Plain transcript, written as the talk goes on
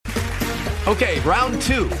Okay, round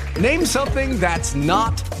two. Name something that's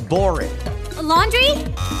not boring. A laundry?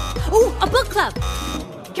 Ooh, a book club.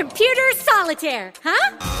 Computer solitaire,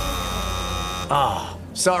 huh? Ah,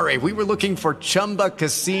 sorry, we were looking for Chumba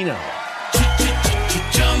Casino.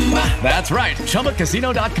 That's right,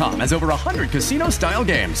 ChumbaCasino.com has over 100 casino-style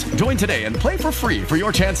games. Join today and play for free for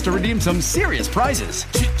your chance to redeem some serious prizes.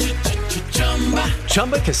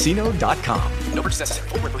 ChumbaCasino.com. No purchase necessary.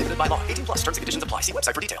 Void where prohibited by law. 18 plus terms and conditions apply. See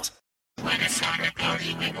website for details. When it's time to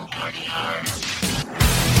party, we will party hard.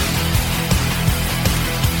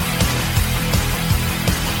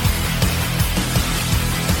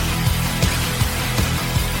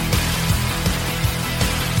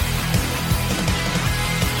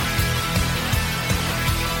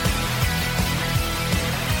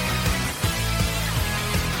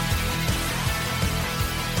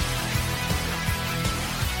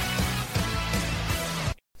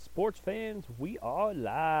 Sports fans, we are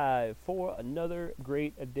live for another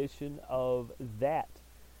great edition of That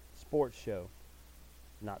Sports Show.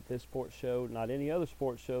 Not this sports show, not any other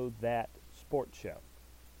sports show, That Sports Show.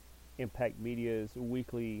 Impact Media's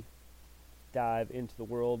weekly dive into the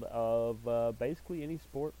world of basically any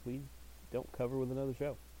sport we don't cover with another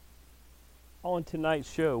show. On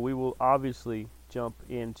tonight's show, we will obviously jump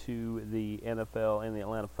into the NFL and the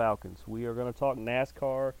Atlanta Falcons. We are going to talk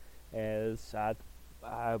NASCAR, as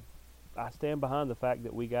I stand behind the fact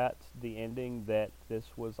that we got the ending that this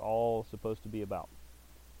was all supposed to be about.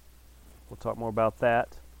 We'll talk more about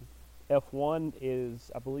that. F1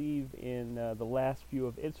 is, I believe, in the last few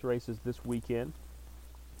of its races this weekend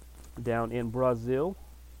down in Brazil.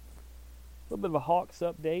 A little bit of a Hawks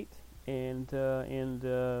update and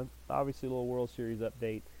obviously a little World Series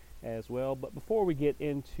update as well. But before we get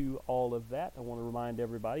into all of that, I want to remind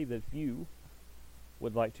everybody that if you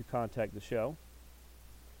would like to contact the show,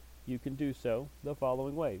 you can do so the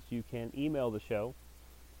following ways. You can email the show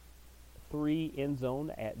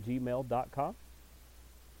 3endzone@gmail.com.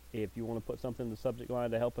 If you want to put something in the subject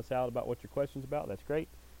line to help us out about what your question's about, that's great.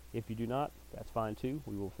 If you do not, that's fine too.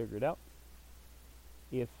 We will figure it out.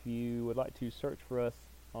 If you would like to search for us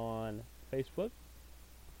on Facebook,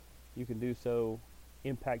 you can do so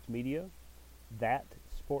Impact Media, That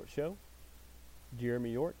Sports Show,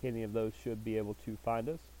 Jeremy York. Any of those should be able to find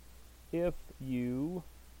us. If you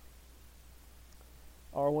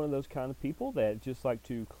are one of those kind of people that just like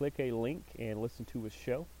to click a link and listen to a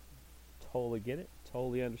show, totally get it,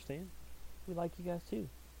 totally understand. We like you guys too.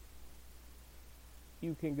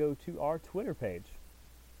 You can go to our Twitter page,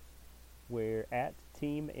 where at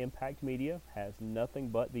Team Impact Media has nothing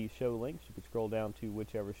but these show links. You can scroll down to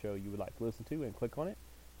whichever show you would like to listen to and click on it,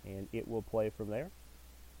 and it will play from there.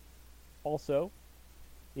 Also,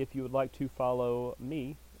 if you would like to follow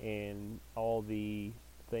me and all the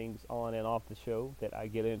things on and off the show that I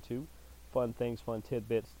get into, fun things, fun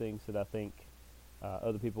tidbits, things that I think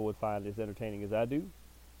other people would find as entertaining as I do,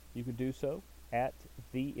 you can do so at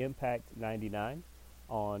The Impact 99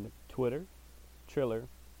 on Twitter, Triller,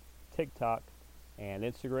 TikTok, and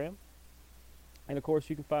Instagram. And of course,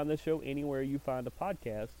 you can find this show anywhere you find a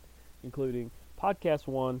podcast, including Podcast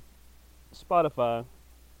One, Spotify,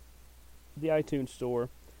 the iTunes Store,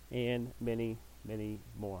 and many, many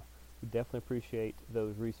more. We definitely appreciate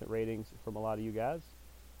those recent ratings from a lot of you guys.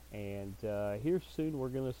 And here soon we're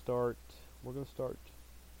gonna start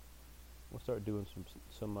doing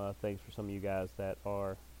some things for some of you guys that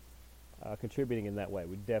are contributing in that way.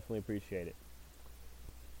 We definitely appreciate it.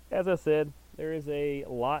 As I said, there is a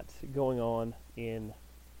lot going on in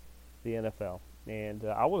the NFL, and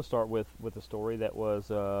I want to start with a story that was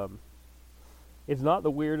it's not the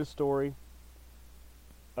weirdest story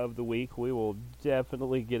of the week. We will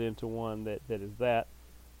definitely get into one that is that.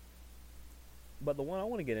 But the one I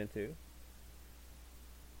want to get into,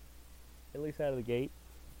 at least out of the gate,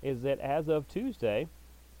 is that as of Tuesday,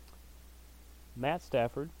 Matt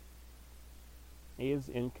Stafford is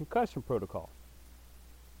in concussion protocol.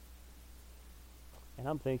 And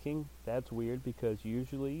I'm thinking that's weird, because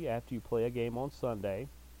usually after you play a game on Sunday,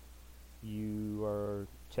 you are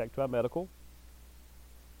checked by medical.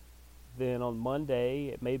 Then on Monday,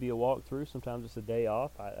 it may be a walkthrough. Sometimes it's a day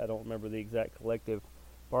off. I don't remember the exact collective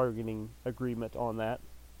bargaining agreement on that.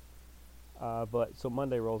 But so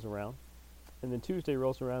Monday rolls around. And then Tuesday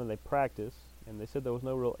rolls around and they practice. And they said there was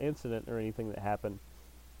no real incident or anything that happened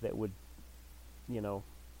that would,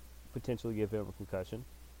 potentially give him a concussion.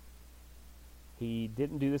 He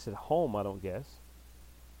didn't do this at home, I don't guess.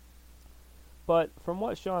 But from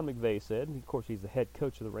what Sean McVay said, and of course he's the head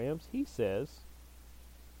coach of the Rams, he says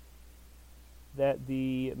that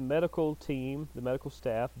the medical team, the medical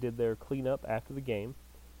staff, did their cleanup after the game,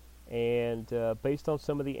 and based on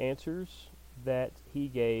some of the answers that he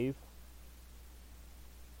gave,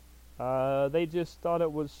 they just thought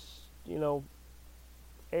it was,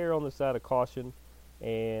 err on the side of caution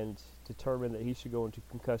and determined that he should go into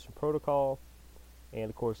concussion protocol. And,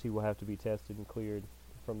 of course, he will have to be tested and cleared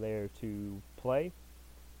from there to play.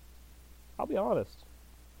 I'll be honest.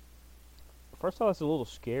 First off, it's a little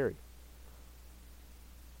scary.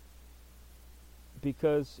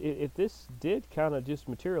 Because if this did kind of just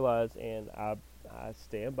materialize, and I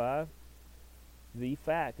stand by the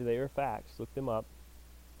fact, they are facts, look them up,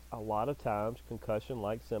 a lot of times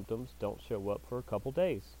concussion-like symptoms don't show up for a couple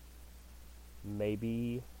days.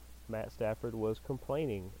 Maybe Matt Stafford was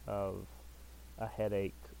complaining of a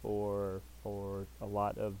headache or a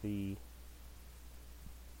lot of the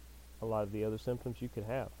other symptoms you could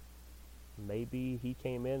have. Maybe he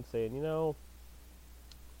came in saying,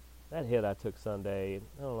 that hit I took Sunday,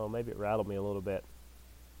 I don't know, maybe it rattled me a little bit.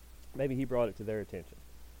 Maybe he brought it to their attention,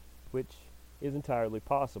 which is entirely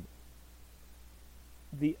possible.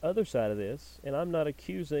 The other side of this, and I'm not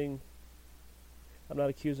accusing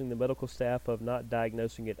the medical staff of not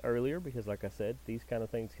diagnosing it earlier, because like I said, these kind of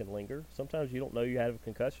things can linger. Sometimes you don't know you have a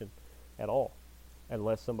concussion at all,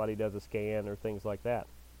 unless somebody does a scan or things like that,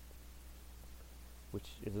 which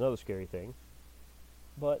is another scary thing.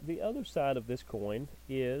 But the other side of this coin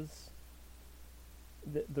is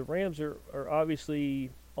the Rams are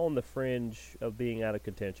obviously on the fringe of being out of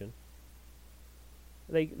contention.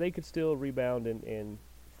 They could still rebound and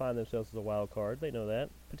find themselves as a wild card. They know that.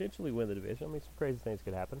 Potentially win the division. I mean, some crazy things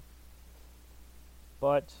could happen.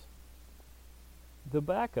 But the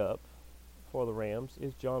backup for the Rams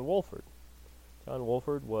is John Wolford. John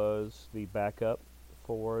Wolford was the backup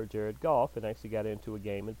for Jared Goff and actually got into a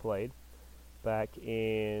game and played back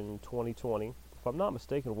in 2020. If I'm not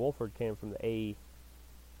mistaken, Wolford came from the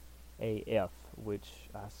AAF, which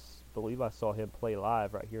I believe I saw him play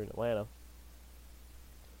live right here in Atlanta.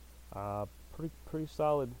 Pretty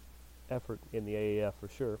solid effort in the AAF for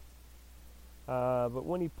sure. But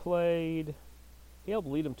when he played, he helped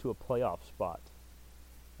lead them to a playoff spot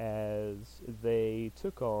as they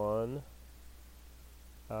took on,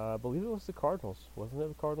 I believe it was the Cardinals. Wasn't it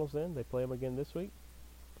the Cardinals then? They play them again this week.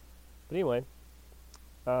 But anyway,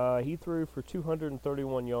 he threw for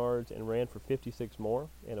 231 yards and ran for 56 more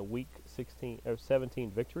in a Week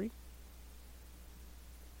 17 victory.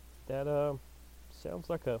 That sounds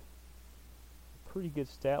like a pretty good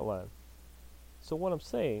stat line. So what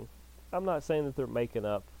I'm not saying that they're making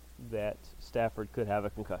up that Stafford could have a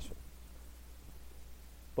concussion.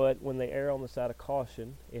 But when they err on the side of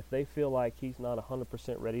caution, if they feel like he's not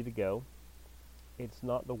 100% ready to go, it's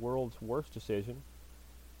not the world's worst decision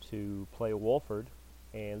to play Wolford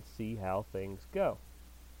and see how things go.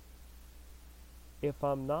 If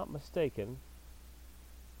I'm not mistaken,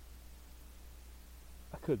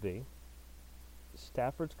 I could be,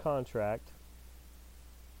 Stafford's contract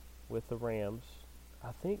with the Rams,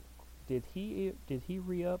 I think, did he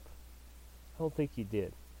re-up? I don't think he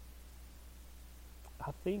did.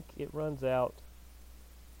 I think it runs out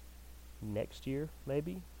next year,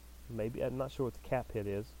 maybe. I'm not sure what the cap hit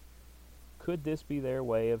is. Could this be their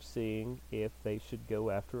way of seeing if they should go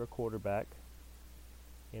after a quarterback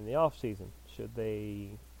in the offseason? Should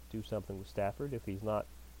they do something with Stafford if he's not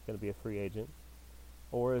going to be a free agent?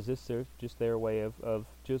 Or is this just their way of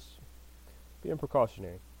just being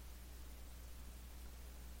precautionary?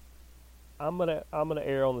 I'm gonna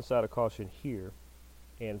err on the side of caution here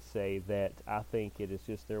and say that I think it is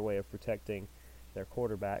just their way of protecting their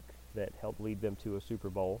quarterback that helped lead them to a Super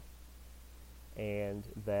Bowl, and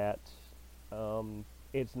that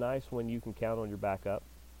it's nice when you can count on your backup,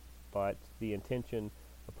 but the intention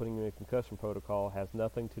of putting him in a concussion protocol has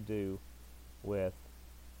nothing to do with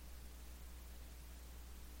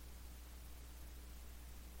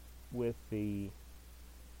the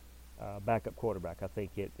backup quarterback. I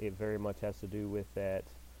think it very much has to do with that.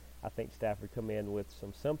 I think Stafford come in with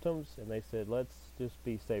some symptoms, and they said, let's just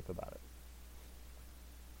be safe about it.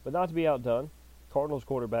 But not to be outdone, Cardinals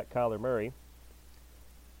quarterback Kyler Murray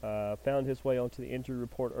found his way onto the injury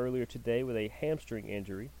report earlier today with a hamstring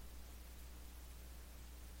injury.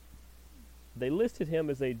 They listed him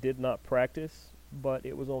as they did not practice, but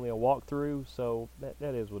it was only a walkthrough, so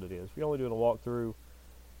that is what it is. If you're only doing a walkthrough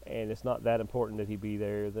and it's not that important that he be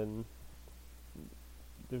there, then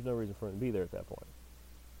there's no reason for him to be there at that point.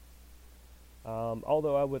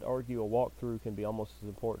 Although I would argue a walkthrough can be almost as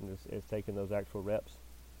important as taking those actual reps.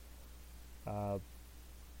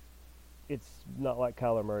 It's not like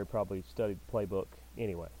Kyler Murray probably studied the playbook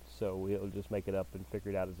anyway, so he'll just make it up and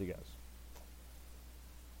figure it out as he goes.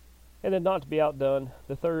 And then, not to be outdone,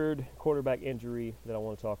 the third quarterback injury that I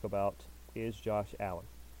want to talk about is Josh Allen.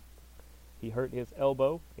 He hurt his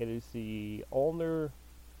elbow. It is the ulnar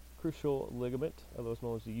crucial ligament, otherwise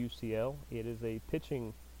known as the UCL. It is a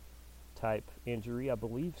pitching type injury. I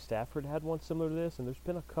believe Stafford had one similar to this, and there's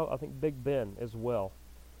been a couple, I think Big Ben as well.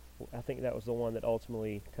 I think that was the one that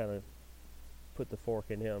ultimately kind of put the fork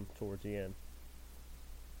in him towards the end.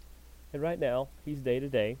 And right now, he's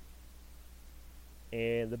day-to-day,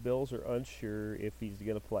 and the Bills are unsure if he's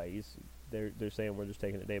going to play. They're saying we're just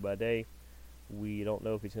taking it day by day. We don't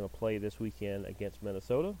know if he's going to play this weekend against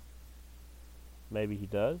Minnesota. Maybe he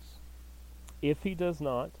does. If he does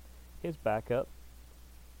not, his backup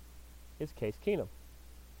is Case Keenum,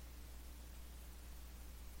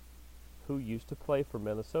 who used to play for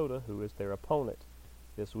Minnesota, who is their opponent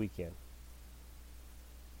this weekend.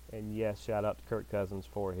 And yes, shout out to Kirk Cousins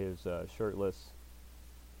for his shirtless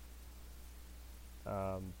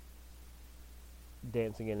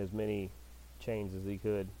dancing in as many chains as he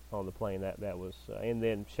could on the plane. That was, and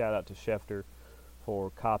then shout out to Schefter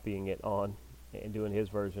for copying it on and doing his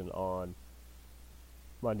version on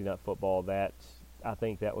Monday Night Football. That, I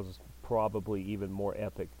think that was probably even more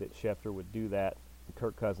epic that Schefter would do that, and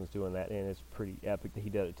Kirk Cousins doing that, and it's pretty epic that he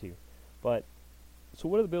did it too. But, so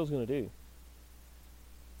what are the Bills going to do?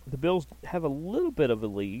 The Bills have a little bit of a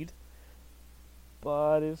lead,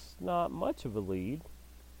 but it's not much of a lead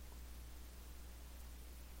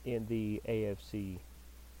in the AFC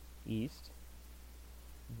East.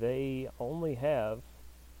 They only have,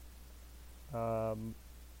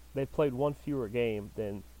 they've played one fewer game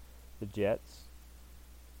than the Jets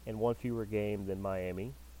and one fewer game than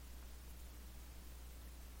Miami.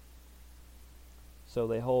 So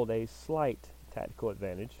they hold a slight tactical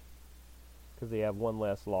advantage because they have one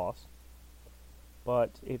less loss.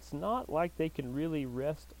 But it's not like they can really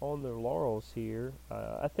rest on their laurels here.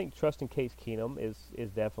 I think trusting Case Keenum is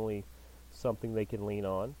definitely something they can lean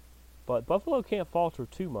on. But Buffalo can't falter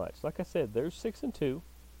too much. Like I said, they're 6-2.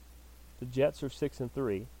 The Jets are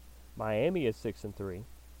 6-3. Miami is 6-3.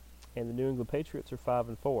 And the New England Patriots are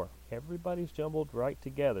 5-4. Everybody's jumbled right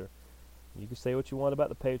together. You can say what you want about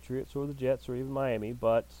the Patriots or the Jets or even Miami,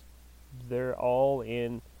 but they're all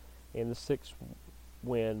in the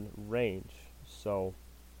 6-win range. So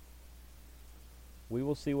we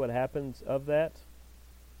will see what happens of that.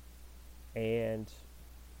 And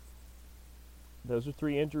those are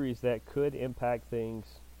three injuries that could impact things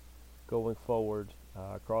going forward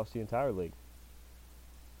across the entire league.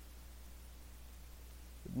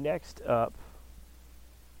 Next up,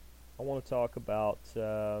 I want to talk about, we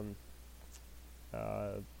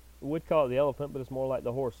would call it the elephant, but it's more like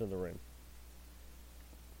the horse in the room.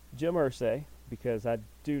 Jim Irsay, because I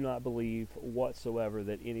do not believe whatsoever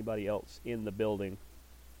that anybody else in the building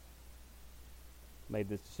made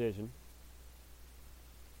this decision.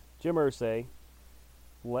 Jim Irsay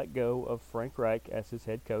let go of Frank Reich as his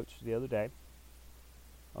head coach the other day.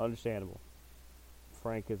 Understandable.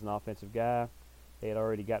 Frank is an offensive guy. They had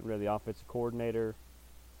already gotten rid of the offensive coordinator,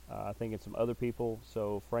 I think, and some other people.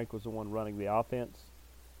 So Frank was the one running the offense,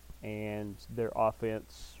 and their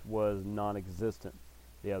offense was non-existent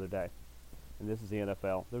the other day. And this is the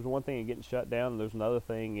NFL. There's one thing in getting shut down, and there's another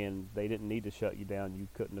thing in they didn't need to shut you down. You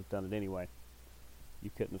couldn't have done it anyway.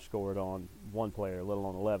 You couldn't have scored on one player, let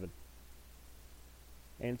alone 11.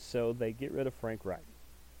 And so they get rid of Frank Reich.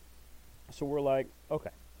 So we're like,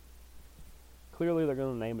 okay. Clearly they're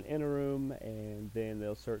going to name an interim, and then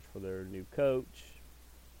they'll search for their new coach.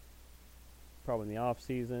 Probably in the off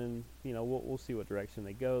season. You know, we'll see what direction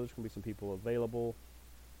they go. There's going to be some people available.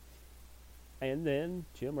 And then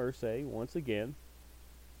Jim Irsay, once again,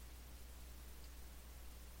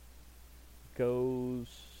 goes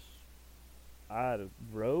out of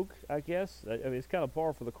rogue, I guess. I mean, it's kind of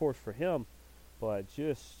par for the course for him, but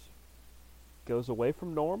just goes away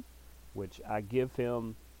from norm, which I give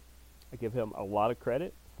him a lot of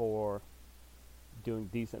credit for doing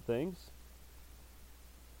decent things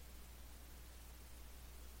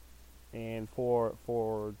and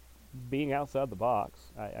for being outside the box.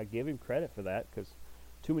 I give him credit for that because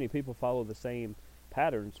too many people follow the same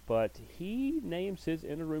patterns. But he names his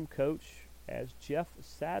interim coach as Jeff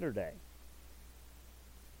Saturday.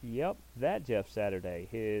 Yep, that Jeff Saturday,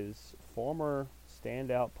 his former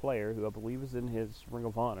standout player, who I believe is in his Ring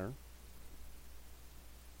of Honor.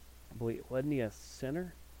 I believe, wasn't he a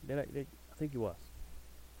center? I think he was.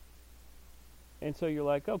 And so you're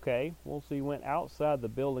like, okay, well, so you went outside the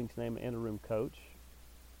building to name an interim coach,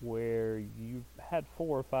 where you've had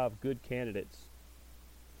 4 or 5 good candidates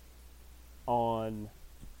on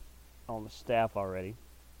the staff already,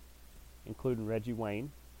 including Reggie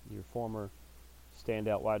Wayne, your former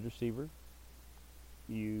standout wide receiver.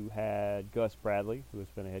 You had Gus Bradley, who has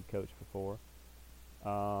been a head coach before.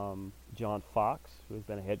 John Fox, who has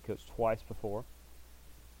been a head coach twice before.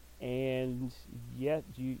 And yet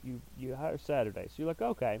you hire Saturday. So you're like,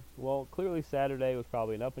 okay, well, clearly Saturday was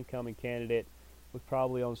probably an up-and-coming candidate, was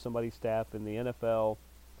probably on somebody's staff in the NFL.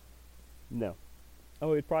 No.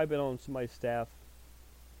 Oh, he'd probably been on somebody's staff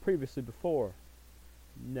previously before.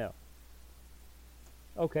 No.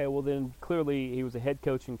 Okay, well then clearly he was a head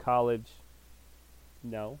coach in college.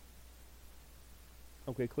 No.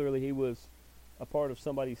 Okay, clearly he was a part of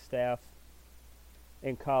somebody's staff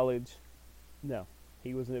in college. No.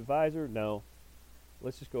 He was an advisor. No.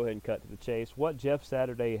 Let's just go ahead and cut to the chase. What Jeff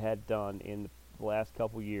Saturday had done in the last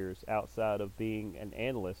couple years outside of being an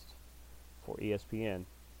analyst for ESPN,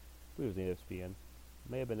 I believe it was ESPN,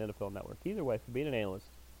 may have been NFL Network. Either way, for being an analyst,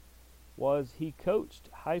 was he coached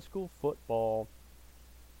high school football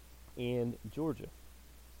in Georgia.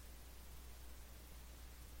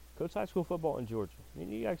 Coached high school football in Georgia. I mean,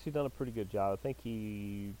 he actually done a pretty good job. I think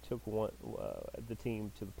he took the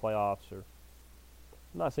team to the playoffs. Or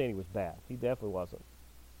I'm not saying he was bad. He definitely wasn't.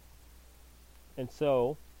 And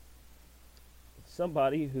so,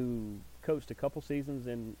 somebody who coached a couple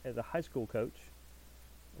seasons as a high school coach,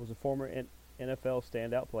 was a former NFL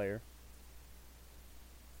standout player,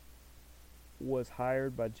 was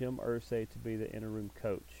hired by Jim Irsay to be the interim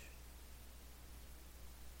coach.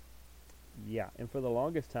 Yeah, and for the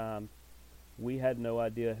longest time, we had no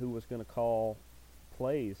idea who was going to call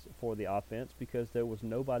plays for the offense because there was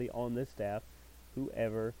nobody on this staff who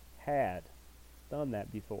ever had done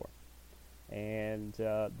that before. And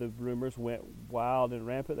the rumors went wild and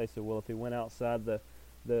rampant. They said, well, if he went outside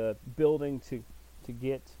the building to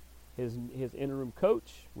get his interim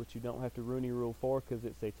coach, which you don't have to Rooney Rule for because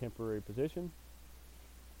it's a temporary position,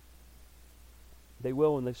 they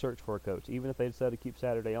will when they search for a coach. Even if they decide to keep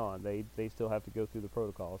Saturday on, they still have to go through the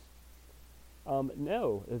protocols.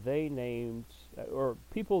 No, they named, or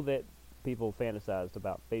people that people fantasized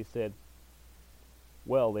about, they said,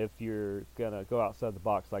 well, if you're going to go outside the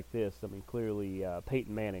box like this, I mean, clearly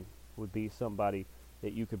Peyton Manning would be somebody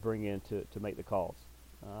that you could bring in to make the calls.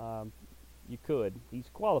 You could. He's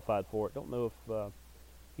qualified for it. Don't know if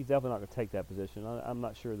he's definitely not going to take that position. I'm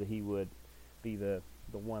not sure that he would be the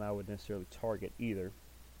one I would necessarily target either.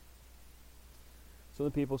 So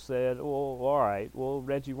the people said, well, all right, well,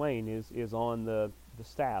 Reggie Wayne is on the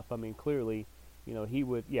staff. I mean, clearly, you know, he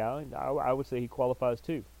would, yeah, I would say he qualifies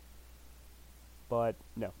too. But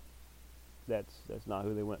no, that's not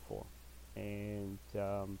who they went for. And,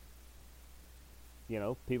 you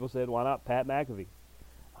know, people said, why not Pat McAfee?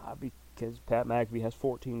 Because Pat McAfee has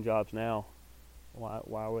 14 jobs now.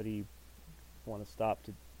 Why would he want to stop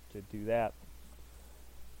to do that?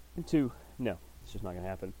 And two, no, it's just not going to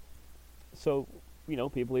happen. So, you know,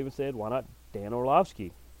 people even said, why not Dan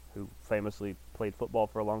Orlovsky, who famously played football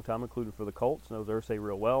for a long time, including for the Colts, knows Irsay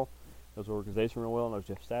real well, knows the organization real well, knows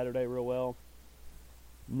Jeff Saturday real well.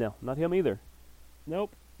 No, not him either.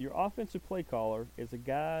 Nope. Your offensive play caller is a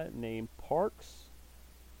guy named Parks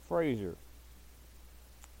Frazier.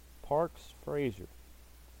 Parks Frazier.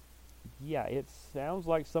 Yeah, it sounds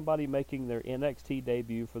like somebody making their NXT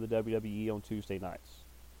debut for the WWE on Tuesday nights.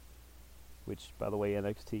 Which, by the way,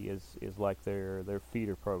 NXT is like their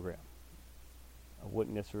feeder program. I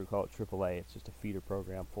wouldn't necessarily call it AAA. It's just a feeder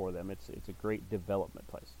program for them. It's a great development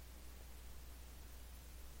place.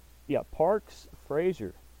 Yeah, Parks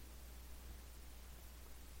Frazier.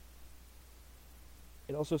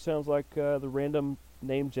 It also sounds like the random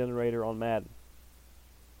name generator on Madden.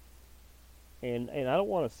 And I don't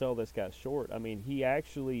want to sell this guy short. I mean, he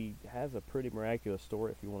actually has a pretty miraculous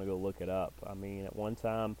story if you want to go look it up. I mean, at one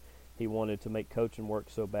time, he wanted to make coaching work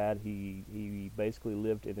so bad, he basically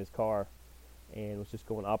lived in his car and was just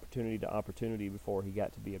going opportunity to opportunity before he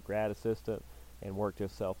got to be a grad assistant and worked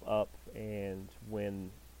himself up. And when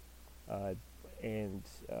a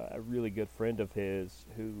really good friend of his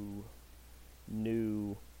who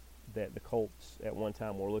knew that the Colts at one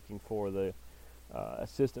time were looking for the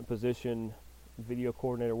assistant position, video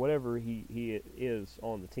coordinator, whatever he is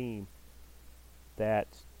on the team, that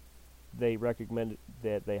they recommended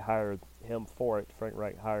that they hired him for it. Frank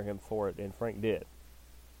Reich hired him for it, and Frank did.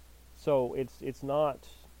 So it's not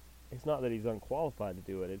that he's unqualified to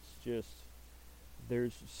do it. It's just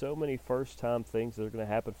there's so many first-time things that are going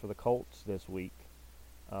to happen for the Colts this week.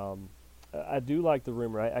 I do like the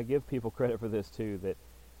rumor. I give people credit for this too, that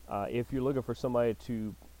if you're looking for somebody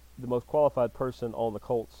the most qualified person on the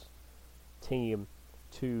Colts team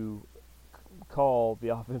to call the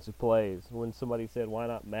offensive plays, when somebody said, why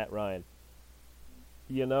not Matt Ryan?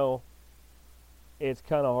 You know, it's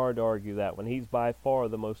kind of hard to argue that when he's by far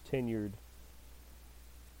the most tenured,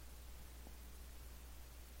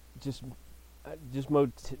 just just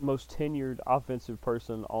most tenured offensive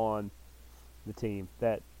person on the team.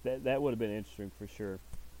 That would have been interesting for sure.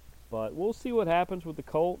 But we'll see what happens with the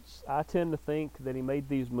Colts. I tend to think that he made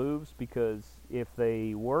these moves because if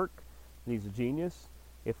they work, then he's a genius.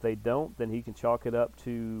 If they don't, then he can chalk it up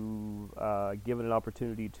to giving an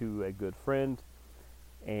opportunity to a good friend,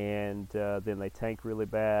 and then they tank really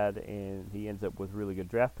bad, and he ends up with really good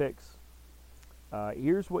draft picks.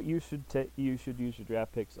 Here's what you should use your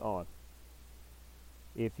draft picks on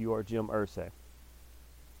if you are Jim Irsay.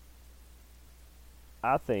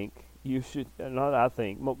 I think you should, not I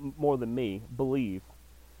think, more than me, believe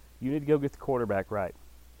you need to go get the quarterback right.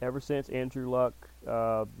 Ever since Andrew Luck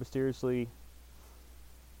mysteriously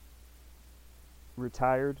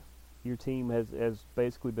retired, your team has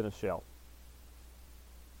basically been a shell.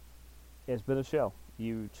 It's been a shell.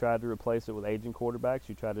 You tried to replace it with aging quarterbacks.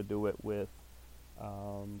 You tried to do it with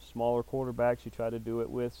smaller quarterbacks. You tried to do it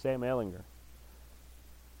with Sam Ehlinger.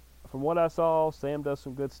 From what I saw, Sam does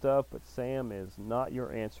some good stuff, but Sam is not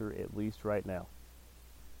your answer, at least right now.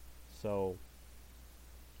 So,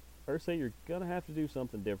 Irsay, you're gonna have to do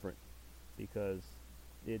something different because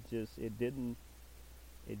it didn't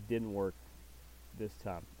work this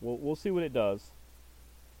time. We'll see what it does.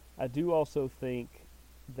 I do also think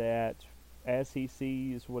that as he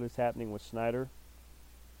sees what is happening with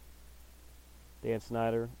Dan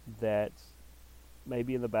Snyder, that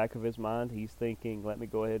maybe in the back of his mind he's thinking, let me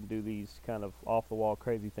go ahead and do these kind of off-the-wall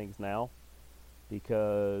crazy things now,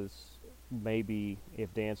 because maybe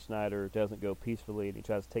if Dan Snyder doesn't go peacefully and he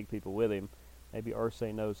tries to take people with him, maybe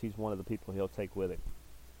Irsay knows he's one of the people he'll take with him,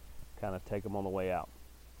 kind of take him on the way out.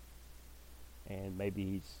 And maybe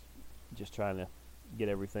he's just trying to get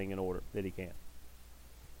everything in order that he can.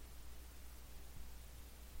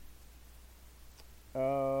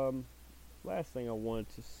 Last thing I wanted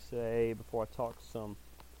to say before I talk some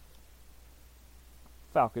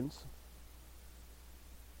Falcons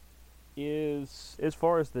is, as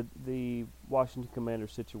far as the Washington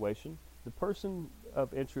Commanders situation, the person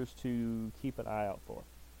of interest to keep an eye out for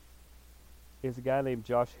is a guy named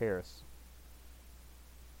Josh Harris.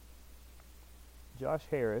 Josh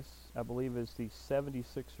Harris, I believe, is the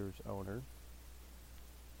 76ers owner,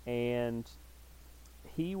 and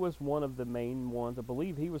he was one of the main ones. I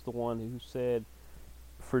believe he was the one who said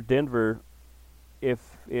for Denver, if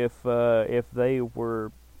they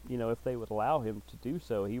were, if they would allow him to do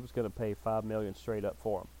so, he was going to pay $5 million straight up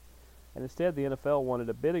for him. And instead, the NFL wanted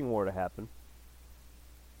a bidding war to happen.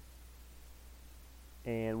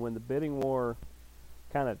 And when the bidding war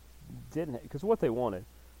kind of didn't, because what they wanted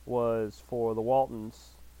was for the Waltons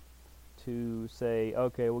to say,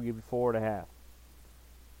 okay, we'll give you 4.5,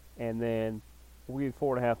 and then we'll give you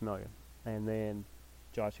 $4.5 million, and then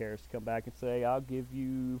Josh Harris to come back and say, I'll give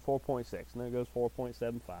you 4.6, and then it goes 4.75,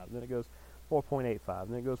 and then it goes 4.85,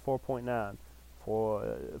 and then it goes 4.9,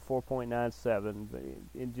 for 4.97.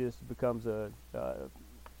 It just becomes a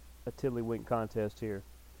tiddlywink contest here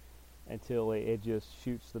until it just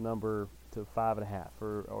shoots the number to 5.5,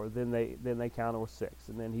 or then they counter with 6,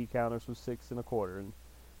 and then he counters with 6.25, and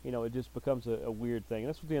it just becomes a weird thing.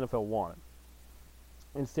 That's what the NFL wanted.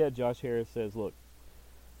 Instead, Josh Harris says, look,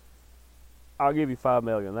 I'll give you $5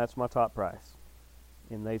 million. That's my top price.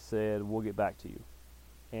 And they said, we'll get back to you.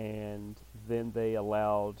 And then they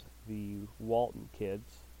allowed the Walton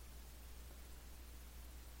kids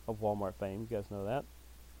of Walmart fame, you guys know that,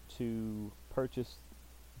 to purchase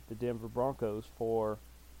the Denver Broncos for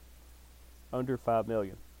under $5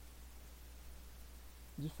 million.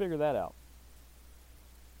 Just figure that out.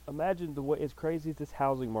 Imagine the way, as crazy as this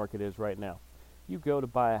housing market is right now. You go to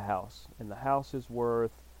buy a house, and the house is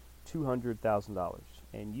worth $200,000,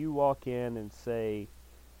 and you walk in and say,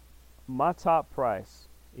 my top price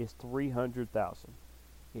is $300,000.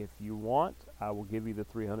 If you want, I will give you the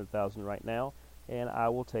 $300,000 right now, and I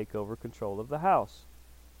will take over control of the house.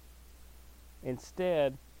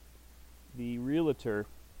 Instead, the realtor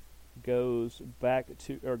goes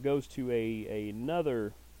to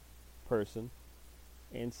another person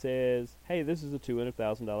and says, hey, this is a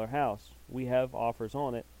 $200,000 house. We have offers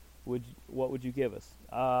on it. What would you give us?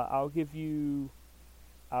 I'll give you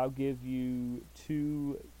 $270,000.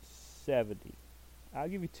 I'll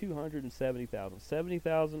give you $270,000.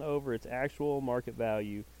 $70,000 over its actual market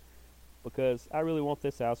value, because I really want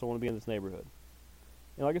this house. I want to be in this neighborhood.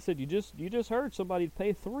 And like I said, you just heard somebody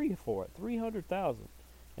pay $300,000 for it, $300,000,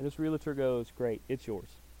 and this realtor goes, great, it's yours.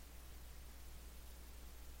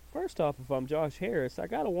 First off, if I'm Josh Harris, I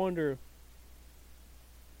gotta wonder,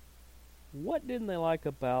 what didn't they like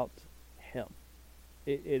about him?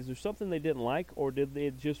 Is there something they didn't like, or did they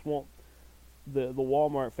just want the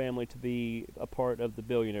Walmart family to be a part of the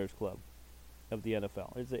Billionaires Club? of the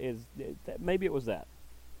NFL. Maybe it was that.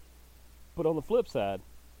 But on the flip side,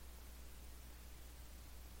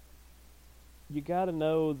 you got to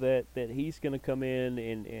know that he's going to come in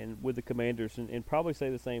and with the Commanders and probably say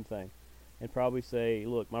the same thing. And probably say,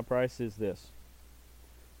 look, my price is this.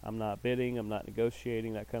 I'm not bidding. I'm not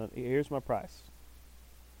negotiating. Here's my price.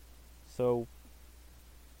 So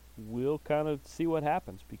we'll kind of see what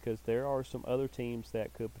happens, because there are some other teams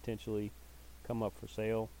that could potentially come up for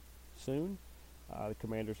sale soon. The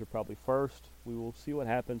Commanders are probably first. We will see what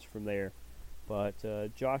happens from there. But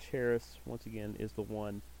Josh Harris, once again, is the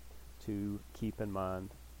one to keep in mind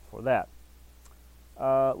for that.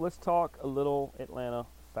 Let's talk a little Atlanta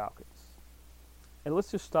Falcons. And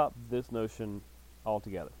let's just stop this notion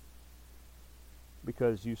altogether,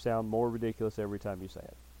 because you sound more ridiculous every time you say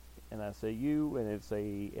it. And I say you, and it's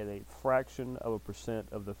a fraction of a percent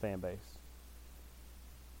of the fan base.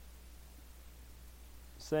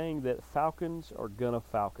 Saying that Falcons are gonna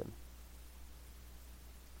Falcon.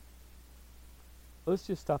 Let's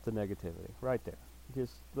just stop the negativity right there.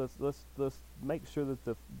 Just let's make sure that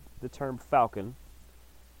the term Falcon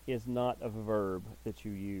is not a verb that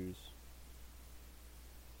you use,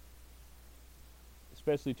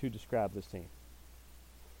 especially to describe this team.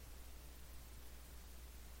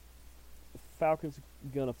 Falcons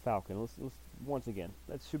gonna Falcon. Let's once again,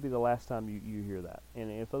 that should be the last time you hear that.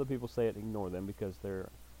 And if other people say it, ignore them, because they're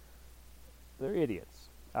idiots.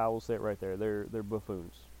 I will say it right there. They're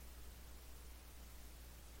buffoons.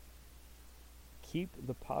 Keep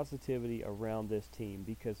the positivity around this team,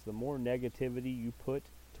 because the more negativity you put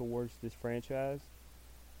towards this franchise,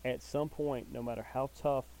 at some point, no matter how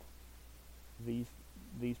tough these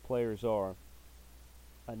players are,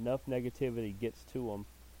 enough negativity gets to them,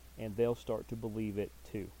 and they'll start to believe it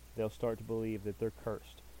too. They'll start to believe that they're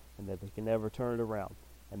cursed and that they can never turn it around,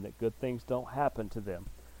 and that good things don't happen to them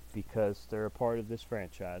because they're a part of this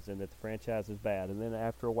franchise, and that the franchise is bad. And then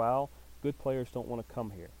after a while, good players don't want to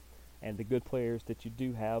come here, and the good players that you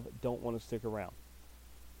do have don't want to stick around.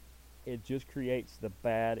 It just creates the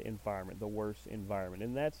bad environment, the worst environment,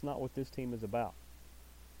 and that's not what this team is about.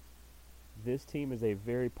 This team is a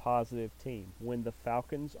very positive team. When the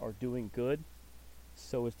Falcons are doing good,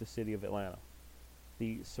 so is the city of Atlanta.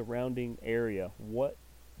 The surrounding area, what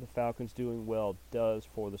the Falcons doing well does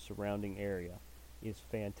for the surrounding area is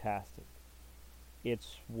fantastic.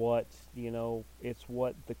 It's what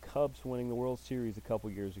the Cubs winning the World Series a couple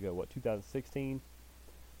years ago, 2016,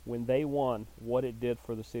 when they won, what it did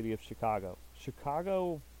for the city of Chicago.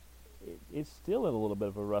 Chicago is still in a little bit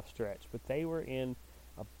of a rough stretch, but they were in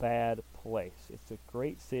a bad place. It's a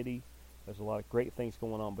great city. There's a lot of great things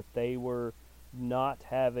going on, but they were not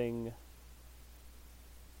having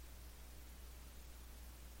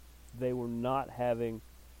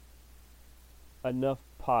enough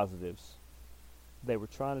positives. They were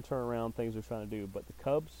trying to turn around things they're trying to do, but the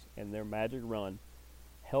Cubs and their magic run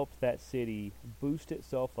helped that city boost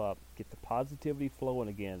itself up, get the positivity flowing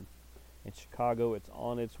again, and Chicago, it's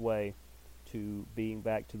on its way to being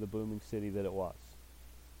back to the booming city that it was.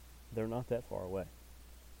 They're not that far away.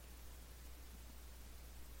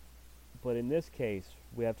 But in this case,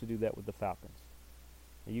 we have to do that with the Falcons.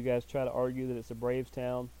 And you guys try to argue that it's a Braves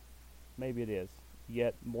town. Maybe it is.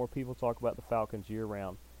 Yet more people talk about the Falcons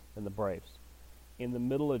year-round than the Braves. In the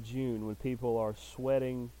middle of June, when people are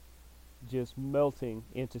sweating, just melting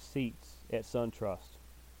into seats at SunTrust,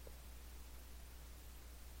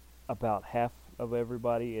 about half of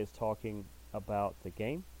everybody is talking about the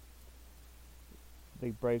game,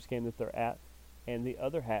 the Braves game that they're at, and the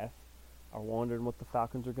other half are wondering what the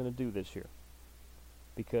Falcons are going to do this year.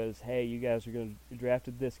 Because, hey, you guys are going to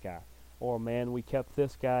drafted this guy. Or, man, we kept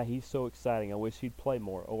this guy. He's so exciting. I wish he'd play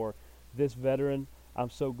more. Or, this veteran, I'm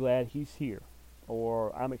so glad he's here.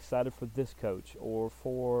 Or, I'm excited for this coach. Or,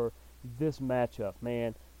 for this matchup.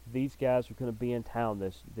 Man, these guys are going to be in town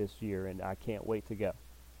this year, and I can't wait to go.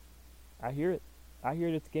 I hear it. I hear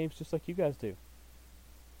it at the games just like you guys do.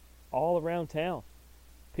 All around town.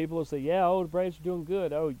 People will say, yeah, the Braves are doing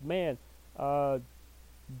good. Oh, man,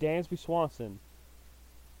 Dansby Swanson,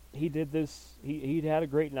 he did this. He had a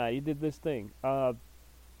great night. He did this thing. Ozzie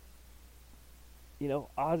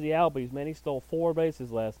Albies, man, he stole 4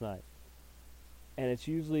 bases last night. And it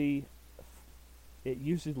usually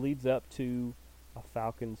leads up to a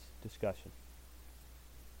Falcons discussion.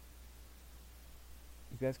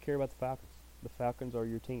 You guys care about the Falcons. The Falcons are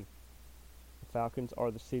your team. The Falcons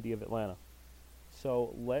are the city of Atlanta.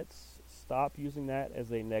 So let's stop using that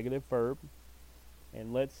as a negative verb,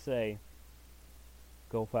 and let's say,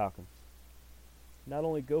 go Falcons. Not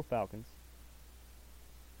only go Falcons,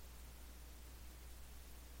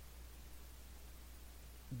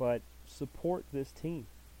 but support this team.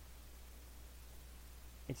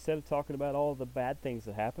 Instead of talking about all the bad things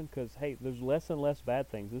that happen, because, hey, there's less and less bad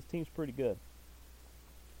things. This team's pretty good.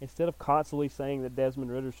 Instead of constantly saying that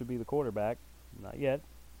Desmond Ridder should be the quarterback, not yet,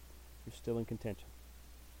 you're still in contention.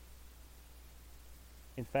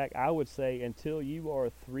 In fact, I would say until you are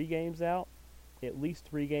 3 games out, at least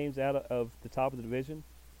 3 games out of the top of the division,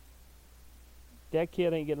 that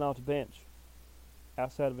kid ain't getting off the bench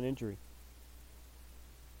outside of an injury.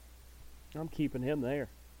 I'm keeping him there.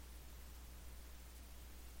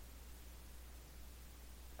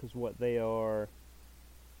 Because what they are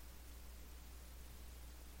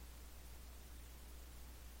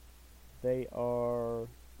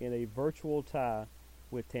in a virtual tie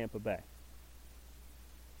with Tampa Bay.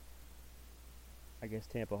 I guess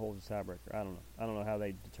Tampa holds a tiebreaker. I don't know. I don't know how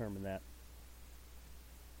they determine that.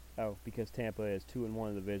 Oh, because Tampa is 2-1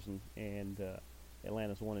 in the division and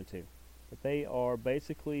Atlanta's 1-2. But they are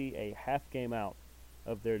basically a half game out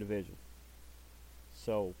of their division.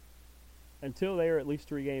 So until they are at least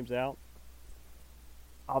 3 games out,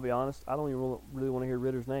 I'll be honest, I don't even really want to hear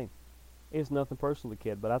Ritter's name. It's nothing personal to the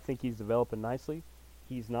kid, but I think he's developing nicely.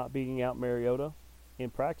 He's not beating out Mariota in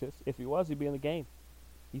practice. If he was, he'd be in the game.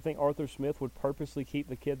 You think Arthur Smith would purposely keep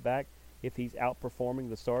the kid back if he's outperforming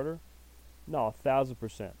the starter? No,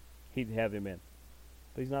 1,000%. He'd have him in.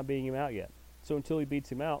 But he's not beating him out yet. So until he beats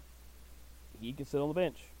him out, he can sit on the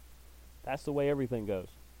bench. That's the way everything goes.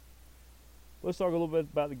 Let's talk a little bit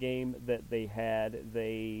about the game that they had.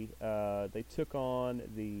 They took on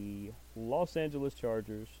the Los Angeles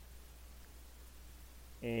Chargers.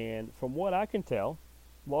 And from what I can tell,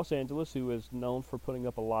 Los Angeles, who is known for putting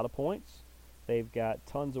up a lot of points, they've got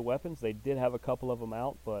tons of weapons. They did have a couple of them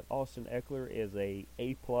out, but Austin Eckler is a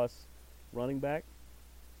A-plus running back.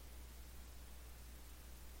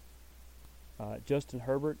 Justin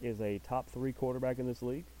Herbert is a top 3 quarterback in this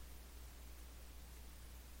league.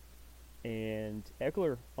 And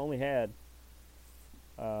Eckler only had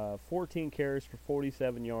 14 carries for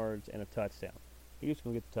 47 yards and a touchdown. He was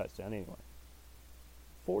going to get the touchdown anyway.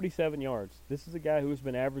 47 yards. This is a guy who's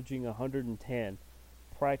been averaging 110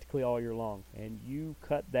 practically all year long, and you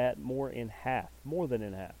cut that more than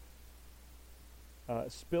in half.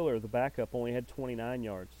 Spiller, the backup, only had 29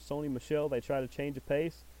 yards. Sony Michel, they tried to change the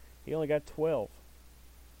pace. He only got 12.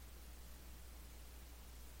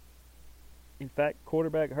 In fact,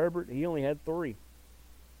 quarterback Herbert, he only had 3.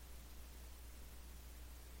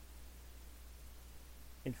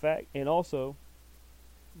 In fact, and also,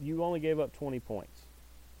 you only gave up 20 points,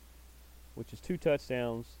 which is 2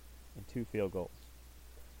 touchdowns and 2 field goals.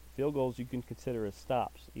 Field goals you can consider as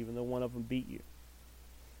stops, even though one of them beat you.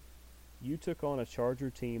 You took on a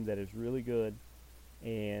Charger team that is really good,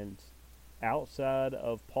 and outside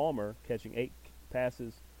of Palmer catching 8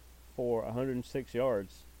 passes for 106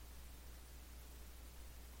 yards,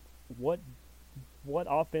 what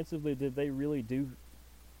offensively did they really do?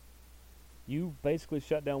 You basically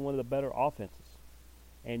shut down one of the better offenses,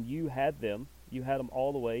 and you had them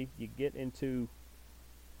all the way. You get into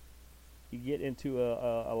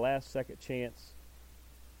a last-second chance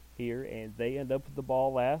here, and they end up with the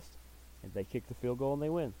ball last, and they kick the field goal and they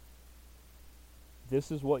win.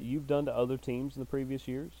 This is what you've done to other teams in the previous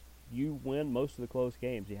years. You win most of the close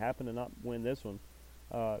games. You happen to not win this one.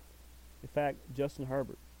 In fact, Justin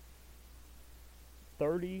Herbert,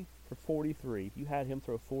 30 for 43. You had him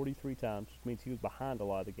throw 43 times, which means he was behind a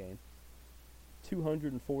lot of the game.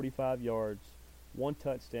 245 yards, 1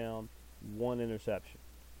 touchdown, 1 interception.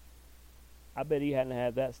 I bet he hadn't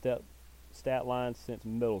had that stat line since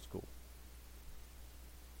middle school.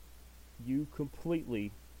 You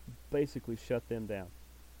completely, basically shut them down.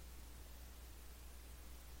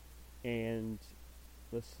 And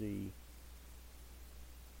let's see.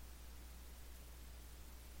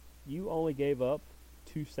 You only gave up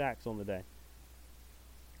 2 sacks on the day.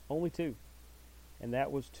 Only 2. And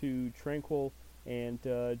that was to Tranquil and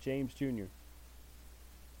James Jr.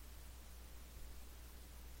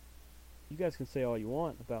 You guys can say all you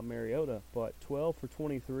want about Mariota, but 12 for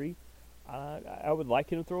 23, I would like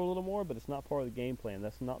him to throw a little more, but it's not part of the game plan.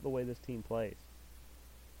 That's not the way this team plays.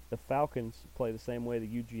 The Falcons play the same way the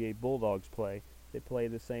UGA Bulldogs play. They play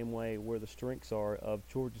the same way where the strengths are of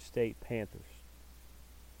Georgia State Panthers.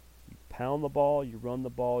 You pound the ball, you run the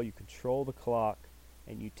ball, you control the clock,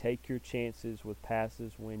 and you take your chances with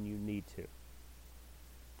passes when you need to.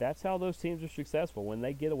 That's how those teams are successful. When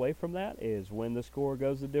they get away from that is when the score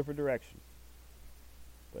goes a different direction.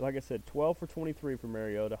 But like I said, 12 for 23 for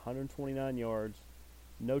Mariota, 129 yards,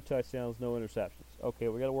 no touchdowns, no interceptions. Okay,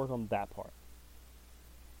 we got to work on that part.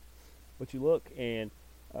 But you look, and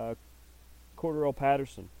Cordarrelle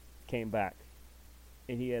Patterson came back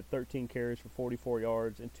and he had 13 carries for 44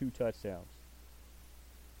 yards and 2 touchdowns.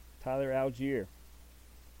 Tyler Algier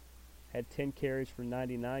had 10 carries for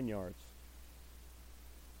 99 yards.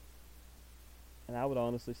 And I would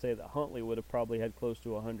honestly say that Huntley would have probably had close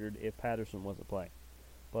to 100 if Patterson wasn't playing.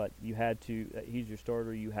 But you had to, he's your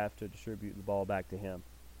starter, you have to distribute the ball back to him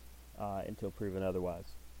until proven otherwise.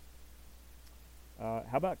 How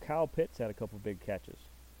about Kyle Pitts had a couple big catches?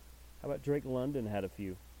 How about Drake London had a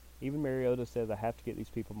few? Even Mariota says I have to get these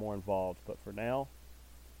people more involved. But for now,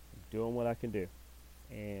 I'm doing what I can do.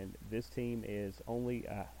 And this team is only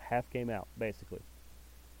a half game out, basically.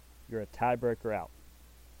 You're a tiebreaker out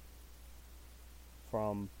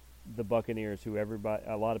from the Buccaneers, who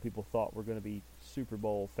a lot of people thought were going to be Super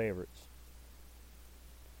Bowl favorites.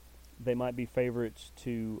 They might be favorites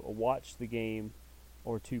to watch the game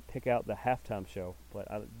or to pick out the halftime show, but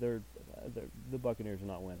the Buccaneers are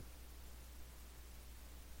not winning.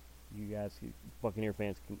 You guys, Buccaneer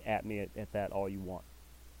fans, can at me at that all you want.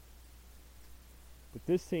 But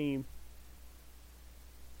this team,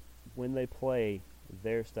 when they play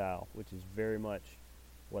their style, which is very much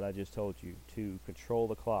what I just told you, to control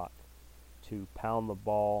the clock, to pound the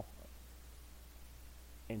ball,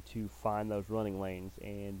 and to find those running lanes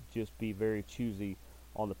and just be very choosy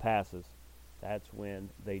on the passes, that's when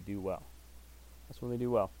they do well. That's when they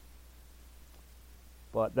do well.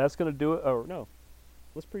 But that's going to do it. Oh, no.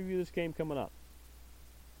 Let's preview this game coming up.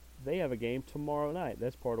 They have a game tomorrow night.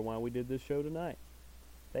 That's part of why we did this show tonight.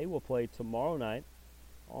 They will play tomorrow night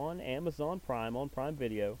on Amazon Prime, on Prime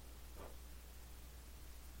Video.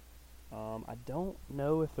 I don't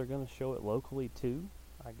know if they're going to show it locally too.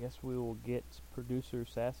 I guess we will get producer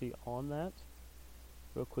Sassy on that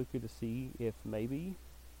real quickly to see if maybe.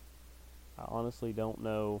 I honestly don't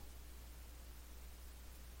know.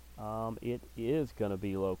 It is going to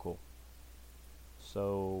be local.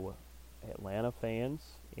 So, Atlanta fans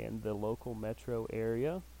in the local metro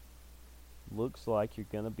area, looks like you're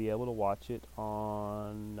going to be able to watch it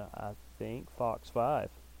on, I think, Fox 5.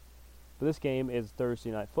 But this game is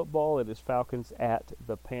Thursday Night Football. It is Falcons at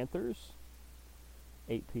the Panthers.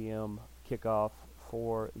 8 p.m. kickoff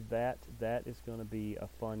for that. That is going to be a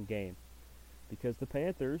fun game because the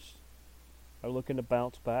Panthers are looking to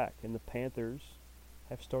bounce back, and the Panthers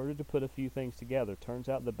have started to put a few things together. Turns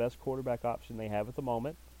out the best quarterback option they have at the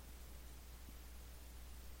moment,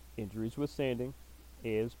 injuries withstanding,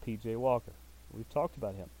 is P.J. Walker. We've talked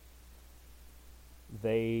about him.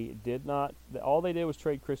 They did not, all they did was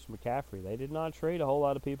trade Christian McCaffrey. They did not trade a whole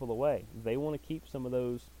lot of people away. They want to keep some of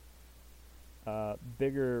those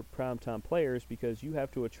bigger primetime players because you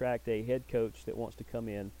have to attract a head coach that wants to come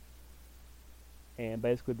in and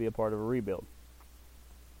basically be a part of a rebuild.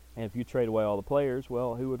 And if you trade away all the players,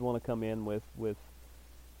 well, who would want to come in with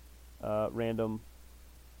random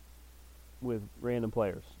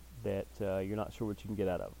players that you're not sure what you can get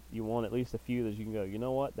out of them? You want at least a few that you can go, you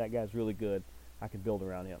know what, that guy's really good. I can build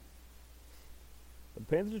around him. But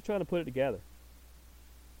the Panthers are trying to put it together.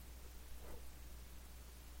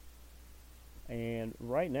 And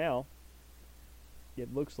right now,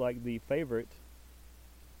 it looks like the favorite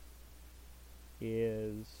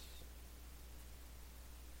is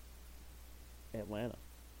Atlanta.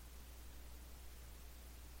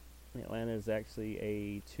 Atlanta is actually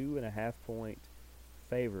a 2.5 point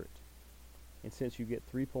favorite. And since you get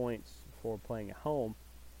 3 points for playing at home,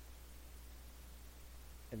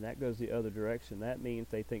 and that goes the other direction, that means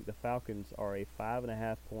they think the Falcons are a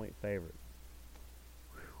 5.5 point favorite.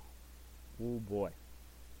 Oh boy.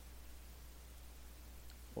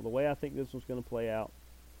 Well, the way I think this one's going to play out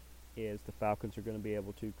is the Falcons are going to be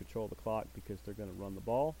able to control the clock because they're going to run the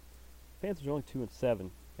ball. Panthers are only 2-7,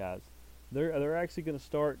 guys. They're actually going to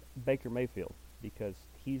start Baker Mayfield because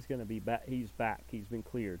he's going to be back. He's back. He's been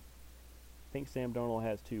cleared. I think Sam Darnold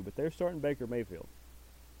has too, but they're starting Baker Mayfield.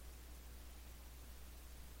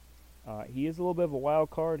 He is a little bit of a wild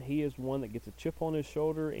card. He is one that gets a chip on his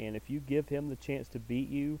shoulder, and if you give him the chance to beat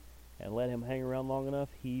you and let him hang around long enough,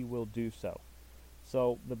 he will do so.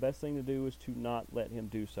 So the best thing to do is to not let him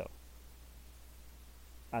do so.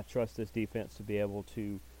 I trust this defense to be able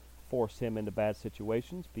to force him into bad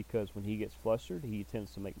situations because when he gets flustered, he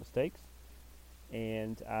tends to make mistakes.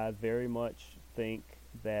 And I very much think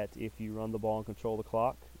that if you run the ball and control the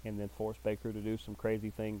clock and then force Baker to do some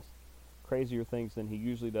crazier things than he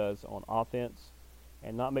usually does on offense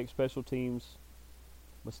and not make special teams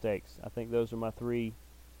mistakes. I think those are my 3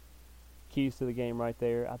 keys to the game right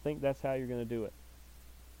there. I think that's how you're going to do it.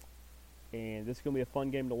 And this is going to be a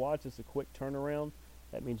fun game to watch. It's a quick turnaround.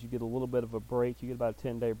 That means you get a little bit of a break. You get about a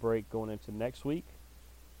 10-day break going into next week,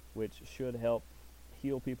 which should help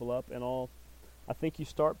heal people up and all. I think you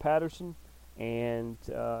start Patterson. and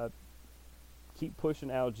keep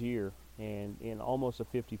pushing Algier and in almost a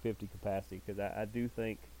 50-50 capacity, because I do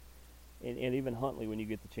think, and even Huntley when you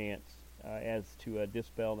get the chance, as to a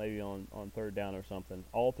dispel maybe on third down or something.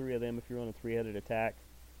 All three of them, if you're on a three-headed attack,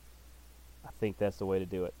 I think that's the way to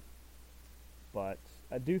do it. But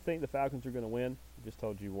I do think the Falcons are going to win. I just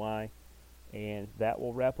told you why. And that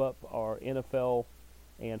will wrap up our NFL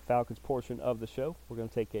and Falcons portion of the show. We're going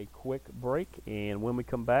to take a quick break, and when we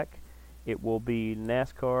come back, it will be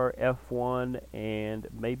NASCAR, F1, and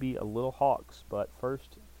maybe a little Hawks. But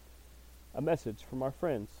first, a message from our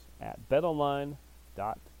friends at BetOnline.net.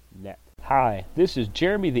 Hi, this is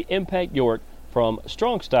Jeremy the Impact York from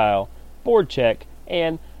Strong Style, Board Check,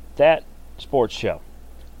 and That Sports Show.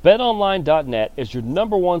 BetOnline.net is your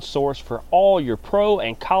number one source for all your pro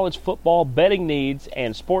and college football betting needs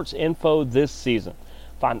and sports info this season.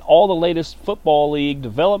 Find all the latest football league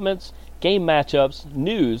developments, game matchups,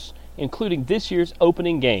 news, including this year's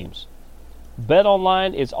opening games.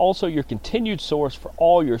 BetOnline is also your continued source for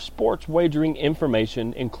all your sports wagering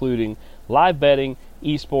information, including live betting,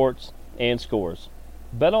 esports, and scores.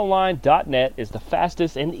 BetOnline.net is the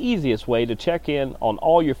fastest and easiest way to check in on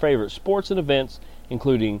all your favorite sports and events,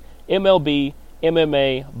 including MLB,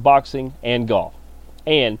 MMA, boxing, and golf.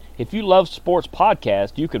 And if you love sports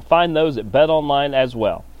podcasts, you can find those at BetOnline as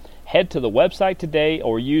well. Head to the website today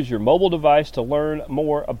or use your mobile device to learn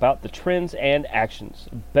more about the trends and actions.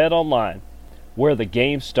 BetOnline, where the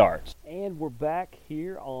game starts. And we're back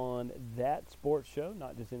here on That Sports Show.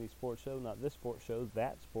 Not just any sports show, not this sports show,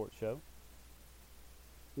 That Sports Show.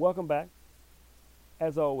 Welcome back.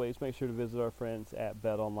 As always, make sure to visit our friends at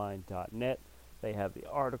betonline.net. They have the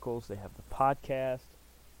articles, they have the podcast,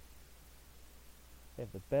 they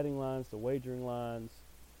have the betting lines, the wagering lines,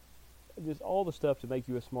 just all the stuff to make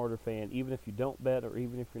you a smarter fan, even if you don't bet or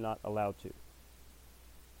even if you're not allowed to.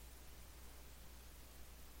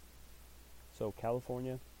 So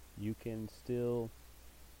California, you can still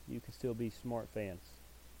be smart fans.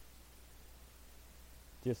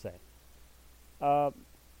 Just saying.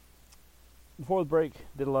 Before the break,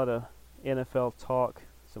 did a lot of NFL talk,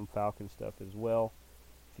 some Falcon stuff as well.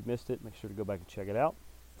 If you missed it, make sure to go back and check it out.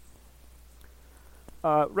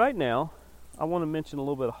 Right now, I want to mention a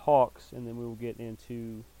little bit of Hawks, and then we will get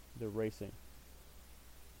into the racing.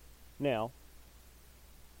 Now,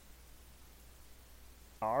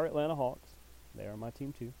 our Atlanta Hawks, they are my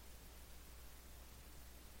team too.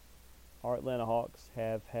 Our Atlanta Hawks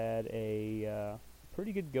have had a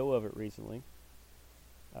pretty good go of it recently.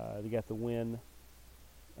 They got the win,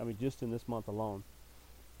 just in this month alone.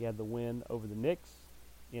 He had the win over the Knicks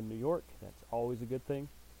in New York. That's always a good thing.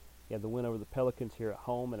 He had the win over the Pelicans here at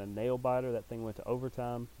home in a nail-biter. That thing went to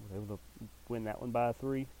overtime. They were able to win that one by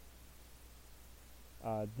 3.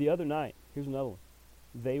 The other night, here's another one.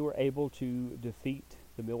 They were able to defeat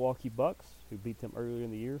the Milwaukee Bucks, who beat them earlier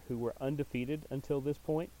in the year, who were undefeated until this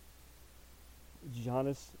point.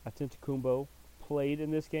 Giannis Antetokounmpo played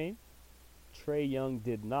in this game. Trae Young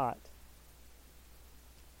did not.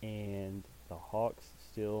 And the Hawks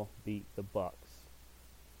still beat the Bucks.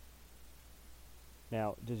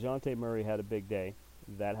 Now, DeJounte Murray had a big day.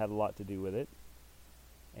 That had a lot to do with it.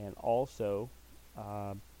 And also,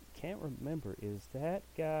 can't remember, is that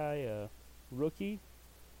guy a rookie?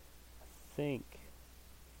 I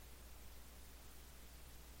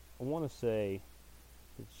want to say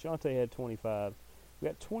DeJounte had 25. We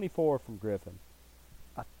got 24 from Griffin.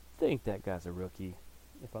 I think that guy's a rookie,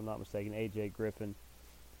 if I'm not mistaken. A.J. Griffin.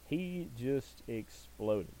 He just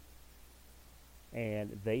exploded.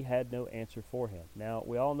 And they had no answer for him. Now,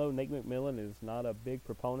 we all know Nate McMillan is not a big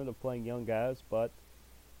proponent of playing young guys, but,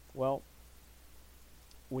 well,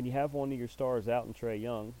 when you have one of your stars out in Trae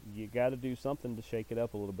Young, you got to do something to shake it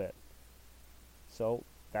up a little bit. So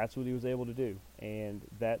that's what he was able to do, and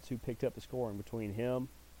that's who picked up the scoring between him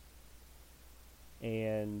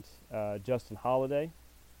and Justin Holiday.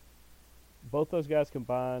 Both those guys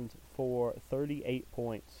combined for 38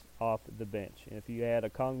 points off the bench. And if you add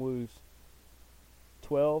Okongwu's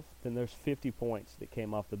 12, then there's 50 points that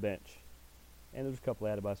came off the bench. And there's a couple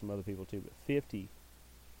added by some other people too, but 50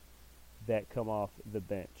 that come off the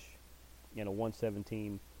bench in a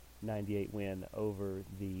 117-98 win over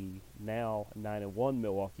the now 9-1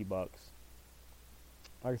 Milwaukee Bucks.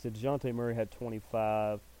 Like I said, DeJounte Murray had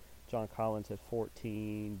 25, John Collins had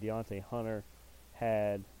 14, Deontay Hunter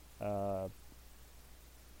had 10.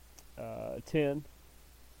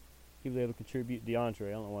 He was able to contribute. DeAndre,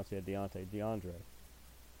 I don't know why I said DeAndre.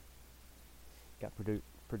 Got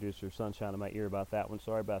producer Sunshine in my ear about that one.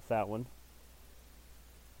 Sorry about that one.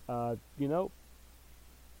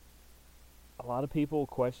 a lot of people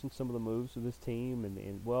question some of the moves of this team,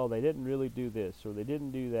 and well, they didn't really do this or they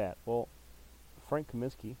didn't do that. Well, Frank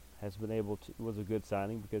Kaminsky has been able to was a good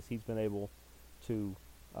signing because he's been able to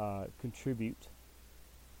contribute.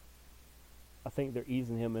 I think they're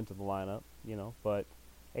easing him into the lineup, but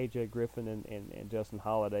A.J. Griffin and Justin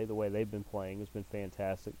Holiday, the way they've been playing has been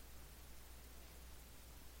fantastic.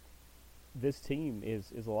 This team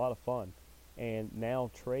is a lot of fun, and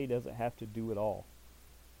now Trey doesn't have to do it all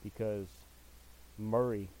because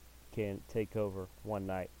Murray can take over one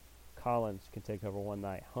night, Collins can take over one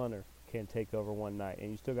night, Hunter can take over one night,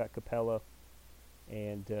 and you still got Capella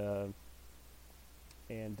and the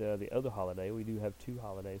other Holiday. We do have two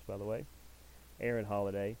Holidays, by the way. Aaron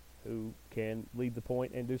Holiday, who can lead the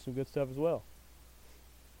point and do some good stuff as well.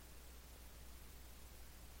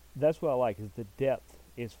 That's what I like, is the depth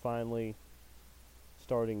is finally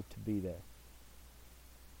starting to be there.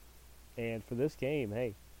 And for this game,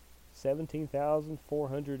 hey,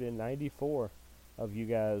 17,494 of you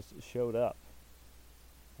guys showed up.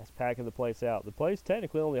 That's packing the place out. The place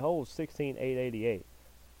technically only holds 16,888.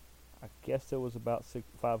 I guess there was about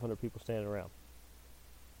 500 people standing around.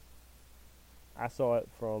 I saw it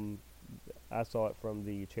from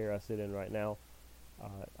the chair I sit in right now.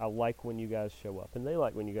 I like when you guys show up, and they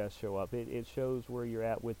like when you guys show up. It shows where you're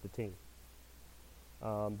at with the team.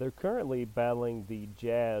 They're currently battling the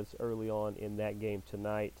Jazz early on in that game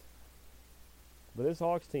tonight. But this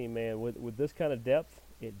Hawks team, man, with this kind of depth,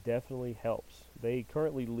 it definitely helps. They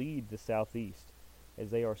currently lead the Southeast as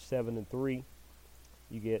they are 7-3.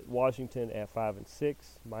 You get Washington at 5-6.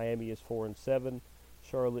 Miami is 4-7.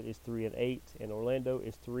 Charlotte is 3-8, and Orlando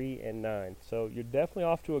is 3-9. So you're definitely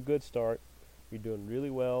off to a good start. You're doing really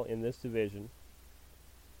well in this division.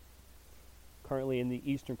 Currently in the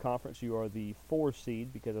Eastern Conference, you are the 4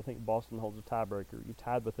 seed because I think Boston holds a tiebreaker. You're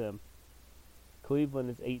tied with them. Cleveland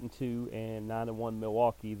is 8-2 and 9-1.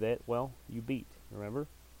 Milwaukee, you beat. Remember?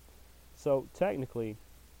 So technically,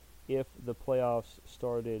 if the playoffs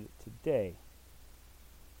started today,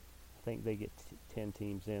 I think they get 10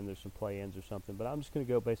 teams in. There's some play-ins or something, but I'm just going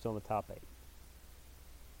to go based on the top 8.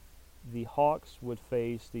 The Hawks would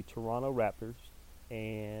face the Toronto Raptors,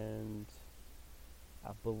 and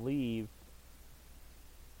I believe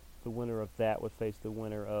the winner of that would face the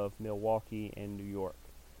winner of Milwaukee and New York.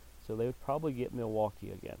 So they would probably get Milwaukee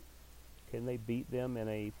again. Can they beat them in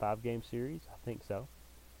a 5-game series? I think so.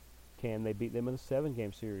 Can they beat them in a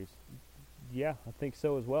 7-game series? Yeah, I think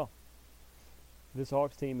so as well. This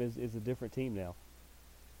Hawks team is a different team now.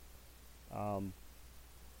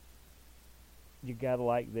 You got to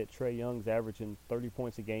like that Trae Young's averaging 30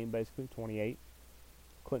 points a game, basically, 28.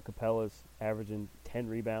 Clint Capella's averaging 10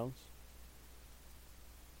 rebounds.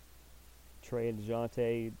 Trae and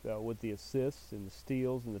DeJounte with the assists and the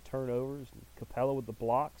steals and the turnovers. And Capella with the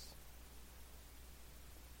blocks.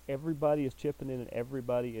 Everybody is chipping in and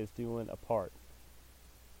everybody is doing a part.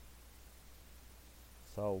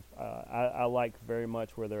 So I like very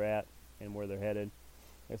much where they're at and where they're headed.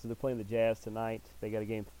 And so they're playing the Jazz tonight. They got a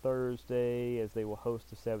game Thursday as they will host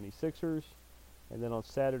the 76ers. And then on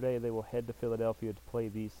Saturday they will head to Philadelphia to play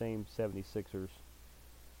these same 76ers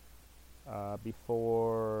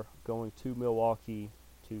before going to Milwaukee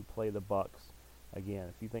to play the Bucks again.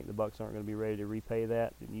 If you think the Bucks aren't going to be ready to repay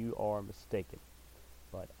that, then you are mistaken.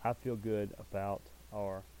 But I feel good about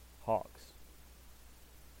our Hawks.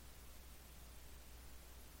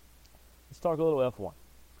 Let's talk a little F1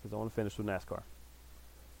 because I want to finish with NASCAR.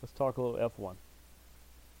 Let's talk a little F1.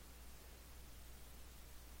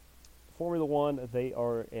 Formula One, they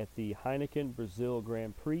are at the Heineken Brazil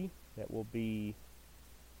Grand Prix. That will be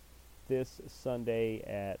this Sunday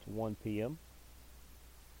at 1 p.m.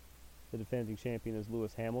 The defending champion is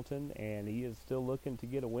Lewis Hamilton, and he is still looking to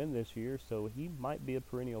get a win this year, so he might be a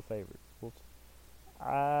perennial favorite.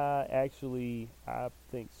 I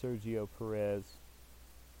think Sergio Perez,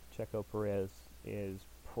 Checo Perez, is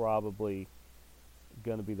probably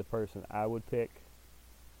going to be the person I would pick.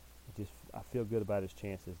 I feel good about his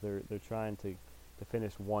chances. They're trying to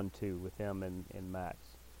finish 1-2 with him and Max.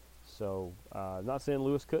 So, not saying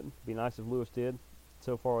Lewis couldn't. It'd be nice if Lewis did.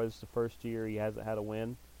 So far, it's the first year he hasn't had a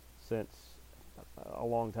win since a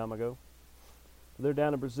long time ago. They're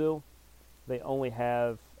down in Brazil. They only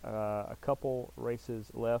have a couple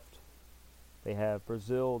races left. They have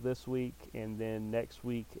Brazil this week, and then next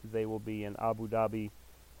week they will be in Abu Dhabi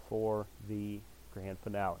for the grand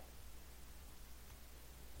finale.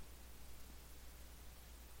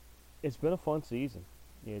 It's been a fun season.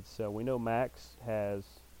 We know Max has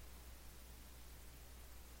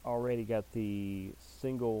already got the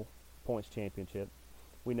single points championship.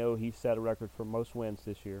 We know he set a record for most wins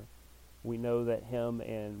this year. We know that him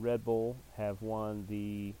and Red Bull have won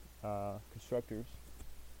the Constructors.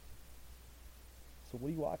 So what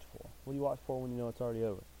do you watch for? What do you watch for when you know it's already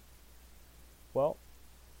over? Well,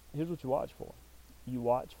 here's what you watch for. You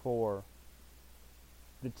watch for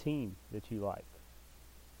the team that you like.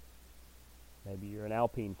 Maybe you're an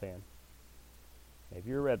Alpine fan. Maybe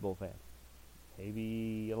you're a Red Bull fan. Maybe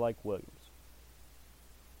you like Williams.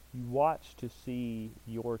 You watch to see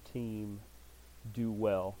your team do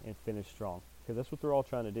well and finish strong, because that's what they're all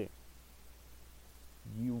trying to do.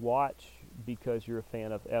 You watch because you're a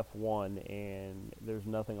fan of F1, and there's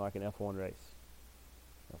nothing like an F1 race.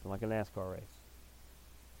 Nothing like a NASCAR race.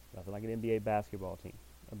 Nothing like an NBA basketball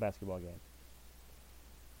game.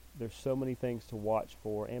 There's so many things to watch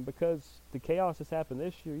for, and because the chaos has happened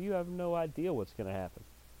this year, you have no idea what's going to happen.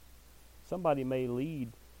 Somebody may lead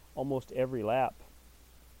almost every lap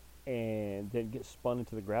and then get spun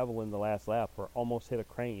into the gravel in the last lap or almost hit a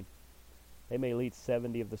crane. They may lead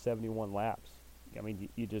 70 of the 71 laps. I mean,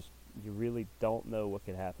 you really don't know what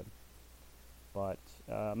could happen. But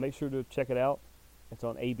make sure to check it out. It's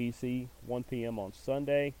on ABC, 1 p.m. on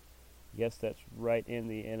Sunday. Yes, that's right in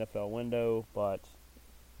the NFL window, but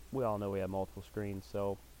we all know we have multiple screens,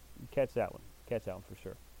 so catch that one. Catch that one for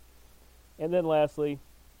sure. And then lastly,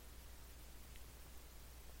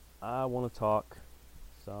 I want to talk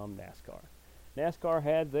some NASCAR. NASCAR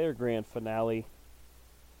had their grand finale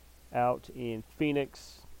out in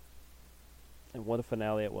Phoenix, and what a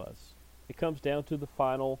finale it was. It comes down to the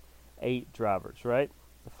final 8 drivers, right?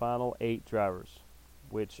 The final 8 drivers,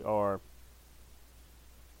 which are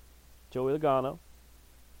Joey Logano,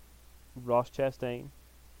 Ross Chastain,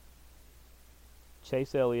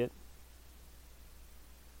 Chase Elliott,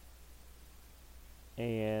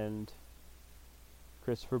 and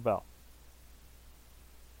Christopher Bell.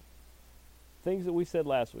 Things that we said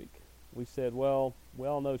last week. We said, well, we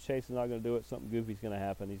all know Chase is not going to do it. Something goofy is going to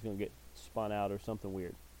happen. He's going to get spun out or something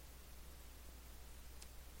weird.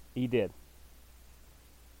 He did.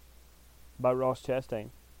 By Ross Chastain.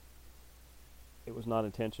 It was not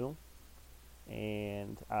intentional.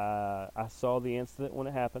 And I saw the incident when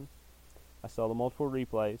it happened. I saw the multiple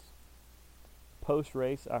replays.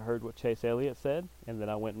 Post-race, I heard what Chase Elliott said, and then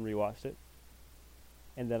I went and rewatched it.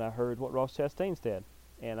 And then I heard what Ross Chastain said,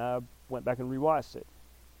 and I went back and rewatched it.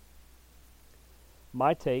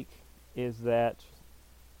 My take is that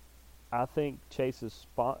I think Chase's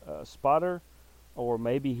spotter, or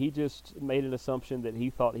maybe he just made an assumption that he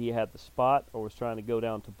thought he had the spot or was trying to go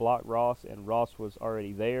down to block Ross, and Ross was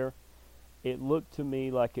already there. It looked to me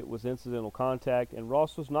like it was incidental contact, and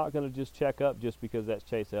Ross was not going to just check up just because that's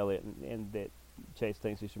Chase Elliott and that Chase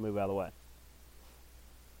thinks he should move out of the way.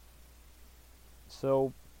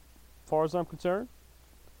 So, as far as I'm concerned,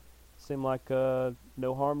 seemed like no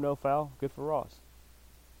harm, no foul. Good for Ross.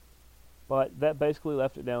 But that basically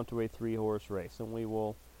left it down to a 3-horse race, and we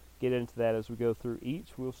will get into that as we go through each.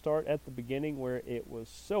 We'll start at the beginning where it was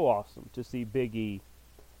so awesome to see Big E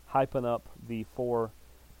hyping up the 4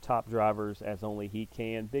 top drivers as only he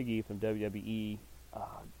can. Big E from WWE,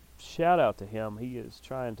 shout out to him. He is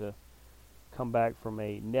trying to come back from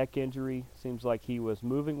a neck injury. Seems like he was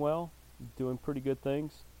moving well, doing pretty good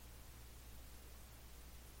things.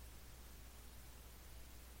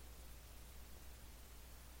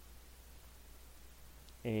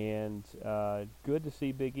 And good to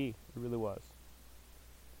see Big E. It really was.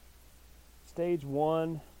 Stage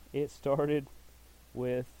 1, it started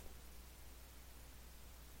with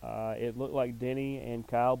it looked like Denny and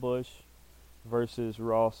Kyle Busch versus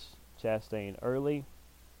Ross Chastain early.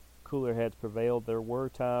 Cooler heads prevailed. There were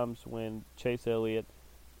times when Chase Elliott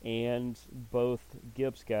and both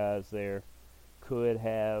Gibbs guys there could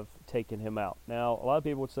have taken him out. Now, a lot of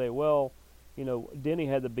people would say, well, you know, Denny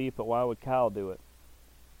had the beef, but why would Kyle do it?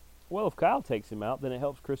 Well, if Kyle takes him out, then it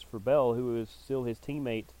helps Christopher Bell, who is still his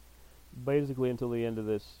teammate basically until the end of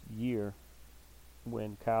this year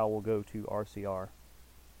when Kyle will go to RCR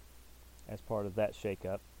as part of that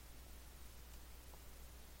shakeup.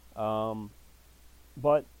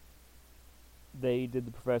 But they did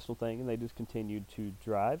the professional thing, and they just continued to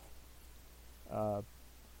drive.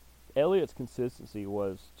 Elliott's consistency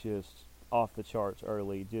was just off the charts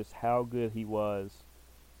early, just how good he was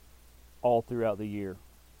all throughout the year.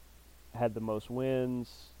 Had the most wins,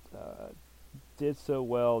 did so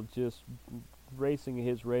well just racing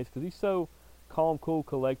his race, because he's so calm, cool,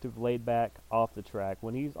 collective, laid back off the track.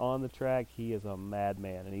 When he's on the track, he is a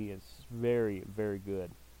madman, and he is very, very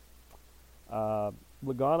good.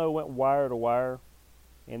 Logano went wire to wire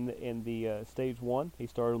in the stage 1. He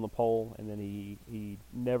started on the pole, and then he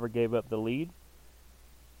never gave up the lead.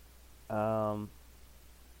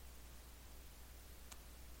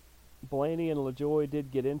 Blaney and LaJoie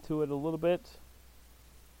did get into it a little bit.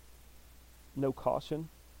 No caution.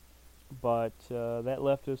 But that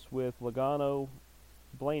left us with Logano,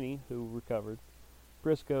 Blaney, who recovered,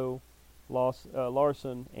 Briscoe,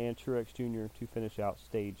 Larson, and Truex Jr. to finish out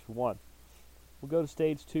Stage 1. We'll go to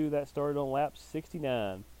Stage 2. That started on lap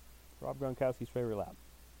 69, Rob Gronkowski's favorite lap.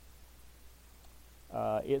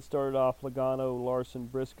 It started off Logano, Larson,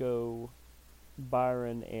 Briscoe,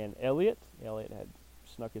 Byron, and Elliott. Elliott had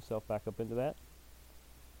snuck himself back up into that.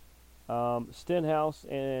 Stenhouse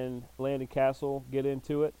and Landon Castle get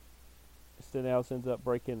into it. Stenhouse ends up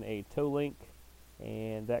breaking a toe link,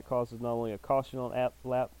 and that causes not only a caution on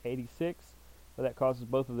lap 86, but that causes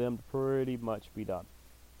both of them to pretty much be done.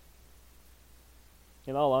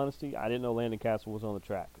 In all honesty, I didn't know Landon Castle was on the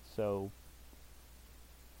track, so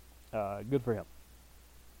good for him.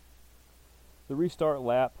 The restart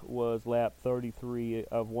lap was lap 33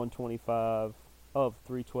 of 125 of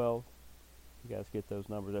 312. You guys get those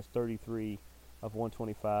numbers. That's 33 of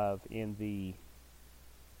 125 in the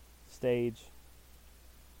stage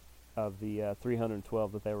of the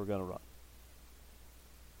 312 that they were going to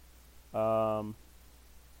run.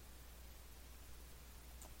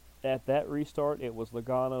 At that restart, it was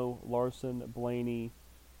Logano, Larson, Blaney,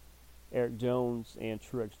 Eric Jones, and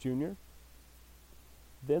Truex Jr.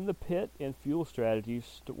 Then the pit and fuel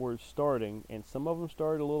strategies were starting, and some of them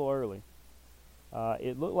started a little early.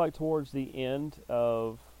 It looked like towards the end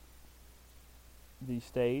of the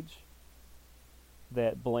stage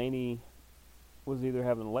that Blaney was either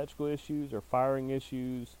having electrical issues or firing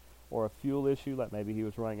issues or a fuel issue, like maybe he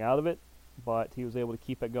was running out of it, but he was able to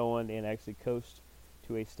keep it going and actually coast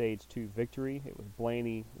to a Stage 2 victory. It was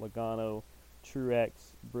Blaney, Logano, Truex,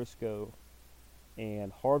 Briscoe,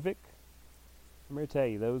 and Harvick. I'm here to tell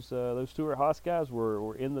you, those Stewart-Haas guys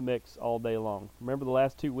were in the mix all day long. Remember the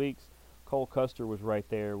last 2 weeks, Cole Custer was right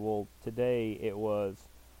there. Well, today it was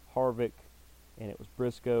Harvick and it was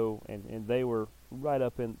Briscoe, and they were right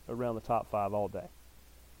up in around the top 5 all day.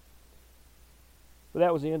 But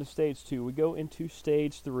that was the end of Stage 2. We go into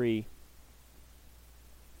Stage 3,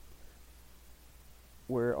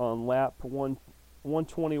 where on lap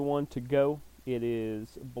 121 to go, it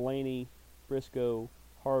is Blaney, Briscoe,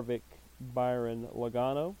 Harvick, Byron,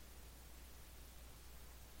 Logano.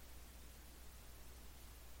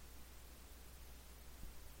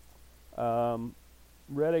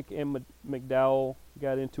 Reddick and McDowell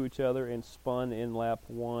got into each other and spun in lap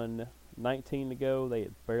 119 to go. They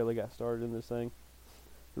had barely got started in this thing.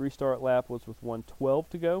 The restart lap was with 112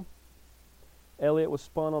 to go. Elliott was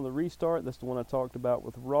spun on the restart. That's the one I talked about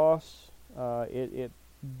with Ross. It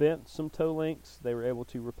bent some toe links. They were able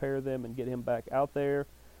to repair them and get him back out there.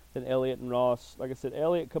 Then Elliott and Ross, like I said,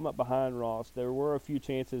 Elliott come up behind Ross. There were a few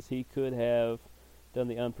chances he could have done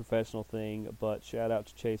the unprofessional thing, but shout out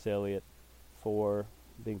to Chase Elliott for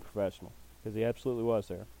being professional, because he absolutely was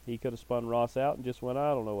there. He could have spun Ross out and just went,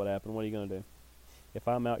 I don't know what happened. What are you going to do? If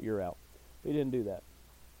I'm out, you're out. But he didn't do that.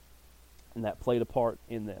 And that played a part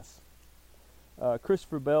in this.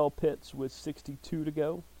 Christopher Bell pits with 62 to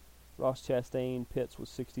go. Ross Chastain pits with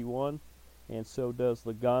 61. And so does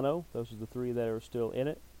Logano. Those are the 3 that are still in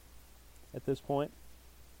it at this point.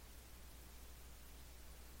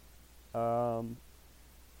 Where am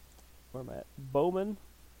I at? Bowman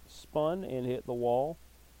spun and hit the wall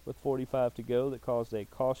with 45 to go. That caused a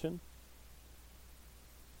caution.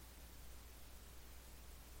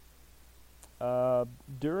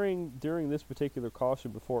 During this particular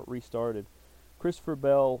caution before it restarted, Christopher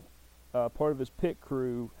Bell, part of his pit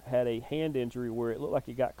crew, had a hand injury where it looked like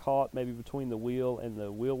it got caught maybe between the wheel and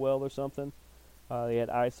the wheel well or something. They had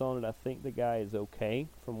ice on it. I think the guy is okay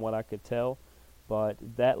from what I could tell, but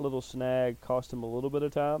that little snag cost him a little bit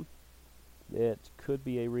of time. It could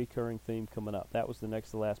be a recurring theme coming up. That was the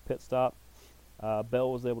next to last pit stop.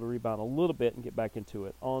 Bell was able to rebound a little bit and get back into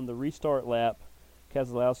it. On the restart lap,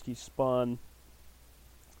 Keselowski spun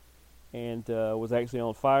and was actually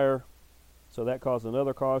on fire, so that caused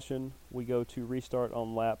another caution. We go to restart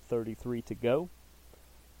on lap 33 to go.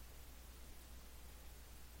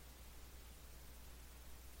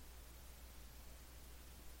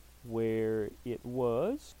 Where it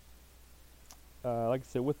was, like I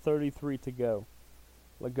said, with 33 to go,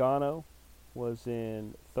 Logano was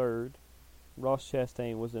in 3rd, Ross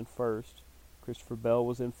Chastain was in 1st, Christopher Bell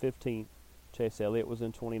was in 15th, Chase Elliott was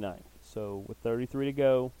in 29th. So with 33 to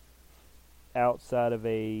go, outside of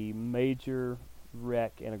a major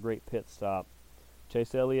wreck and a great pit stop,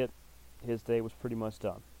 Chase Elliott, his day was pretty much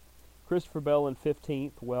done. Christopher Bell in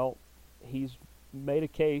 15th, well, he's made a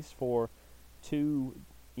case for 2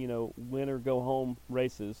 win or go home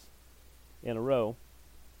races in a row.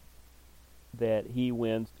 that he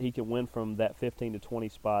can win from that 15 to 20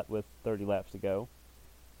 spot with 30 laps to go.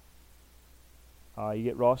 You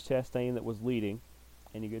get Ross Chastain that was leading,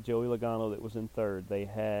 and you get Joey Logano that was in third. They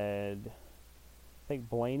had, I think,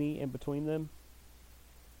 Blaney in between them.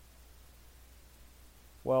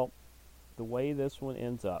 Well, the way this one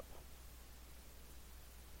ends up,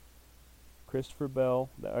 Christopher Bell,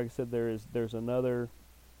 like I said, there's another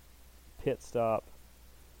pit stop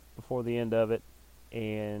before the end of it,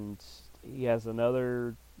 and he has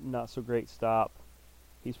another not so great stop.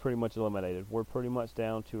 He's pretty much eliminated. We're pretty much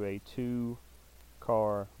down to a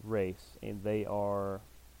 2-car race, and they are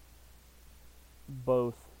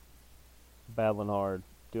both battling hard,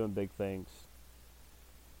 doing big things.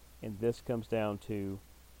 And this comes down to,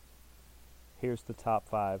 here's the top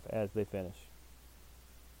 5 as they finish.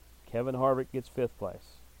 Kevin Harvick gets 5th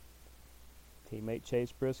place. Teammate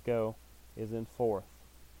Chase Briscoe is in 4th.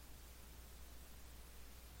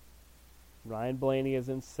 Ryan Blaney is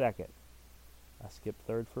in 2nd. I skipped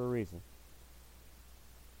 3rd for a reason.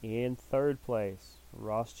 In 3rd place,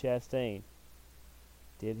 Ross Chastain.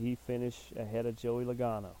 Did he finish ahead of Joey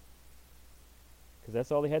Logano? Because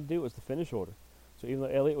that's all they had to do was the finish order. So even though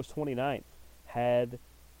Elliott was 29th, had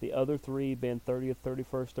the other 3 been 30th,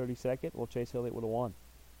 31st, 32nd, well, Chase Elliott would have won.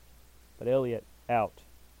 But Elliott, out.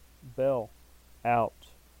 Bell, out.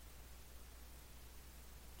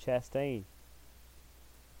 Chastain,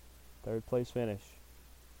 3rd place finish.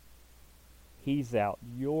 He's out.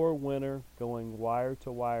 Your winner, going wire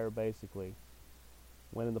to wire, basically.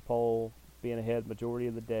 Winning the pole, being ahead majority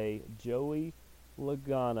of the day. Joey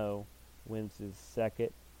Logano wins his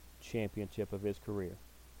 2nd championship of his career.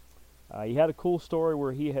 He had a cool story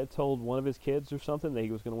where he had told one of his kids or something that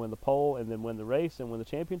he was going to win the pole and then win the race and win the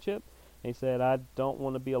championship. And he said, I don't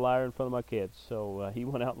want to be a liar in front of my kids. So he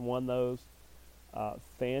went out and won those.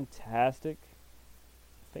 Fantastic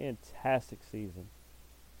season.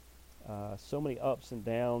 So many ups and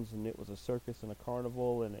downs, and it was a circus and a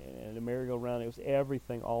carnival and a merry-go-round. It was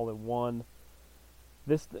everything all in one.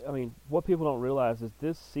 What people don't realize is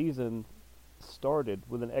this season started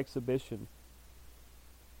with an exhibition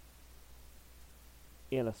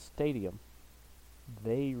in a stadium.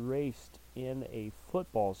 They raced in a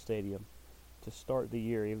football stadium to start the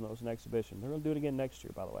year, even though it was an exhibition. They're going to do it again next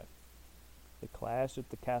year, by the way. The Clash at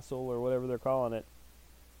the Castle, or whatever they're calling it.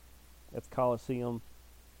 That's Coliseum.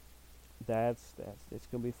 It's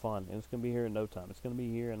going to be fun, and it's going to be here in no time. It's going to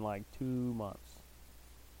be here in like 2 months,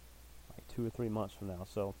 like 2 or 3 months from now.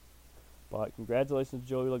 So, but congratulations to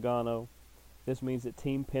Joey Logano. This means that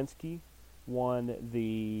Team Penske won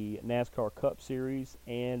the NASCAR Cup Series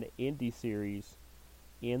and Indy Series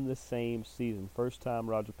in the same season. First time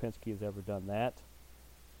Roger Penske has ever done that.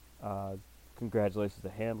 Congratulations to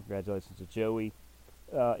him. Congratulations to Joey.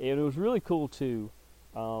 It was really cool, too.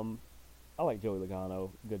 I like Joey Logano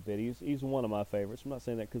a good bit. He's one of my favorites. I'm not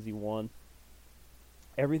saying that because he won.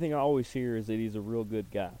 Everything I always hear is that he's a real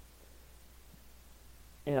good guy.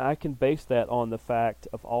 And I can base that on the fact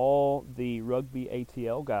of all the rugby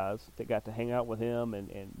ATL guys that got to hang out with him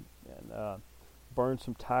and burn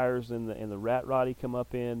some tires in the rat rod he come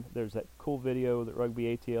up in. There's that cool video that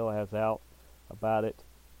Rugby ATL has out about it.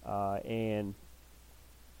 I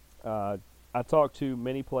talked to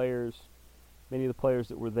many of the players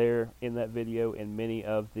that were there in that video, and many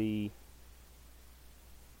of the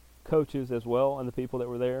coaches as well, and the people that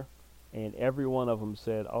were there. And every one of them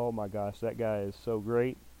said, oh my gosh, that guy is so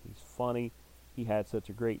great. He's funny. He had such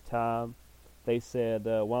a great time. They said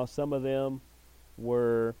while some of them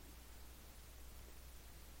were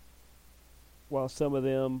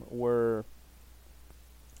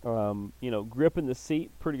gripping the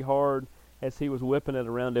seat pretty hard as he was whipping it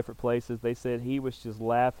around different places, they said he was just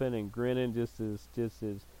laughing and grinning just as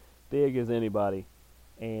big as anybody.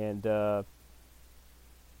 And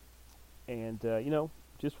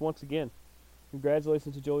just once again,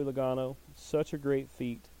 congratulations to Joey Logano. Such a great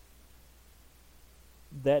feat.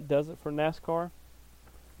 That does it for NASCAR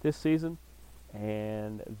this season,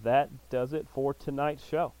 and that does it for tonight's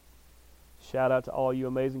show. Shout out to all you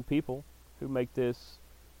amazing people who make this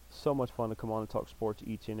so much fun to come on and talk sports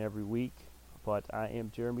each and every week. But I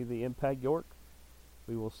am Jeremy the Impact York.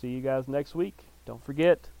 We will see you guys next week. Don't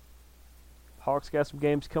forget, Hawks got some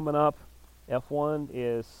games coming up. F1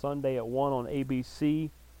 is Sunday at 1 on ABC.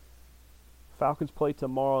 Falcons play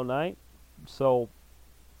tomorrow night. So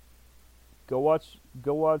go watch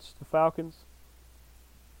the Falcons.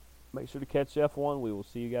 Make sure to catch F1. We will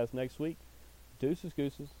see you guys next week. Deuces,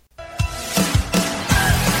 gooses.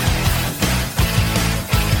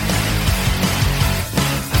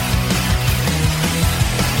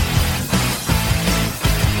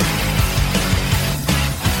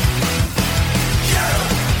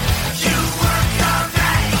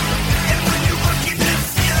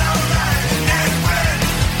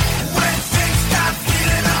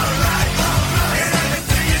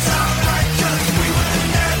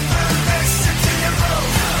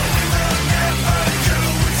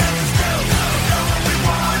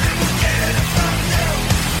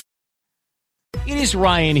 It is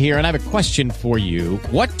Ryan here, and I have a question for you.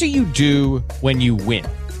 What do you do when you win?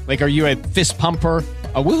 Like, are you a fist pumper,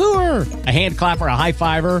 a woohooer, a hand clapper, a high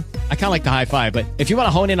fiver? I kind of like the high five, but if you want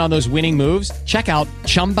to hone in on those winning moves, check out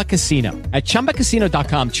Chumba Casino. At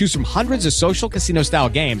ChumbaCasino.com, choose from hundreds of social casino-style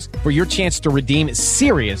games for your chance to redeem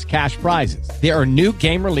serious cash prizes. There are new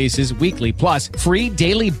game releases weekly, plus free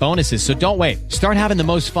daily bonuses. So don't wait. Start having the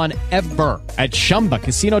most fun ever at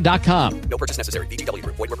ChumbaCasino.com. No purchase necessary. VGW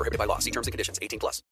Group. Void where prohibited by law. See terms and conditions. 18+.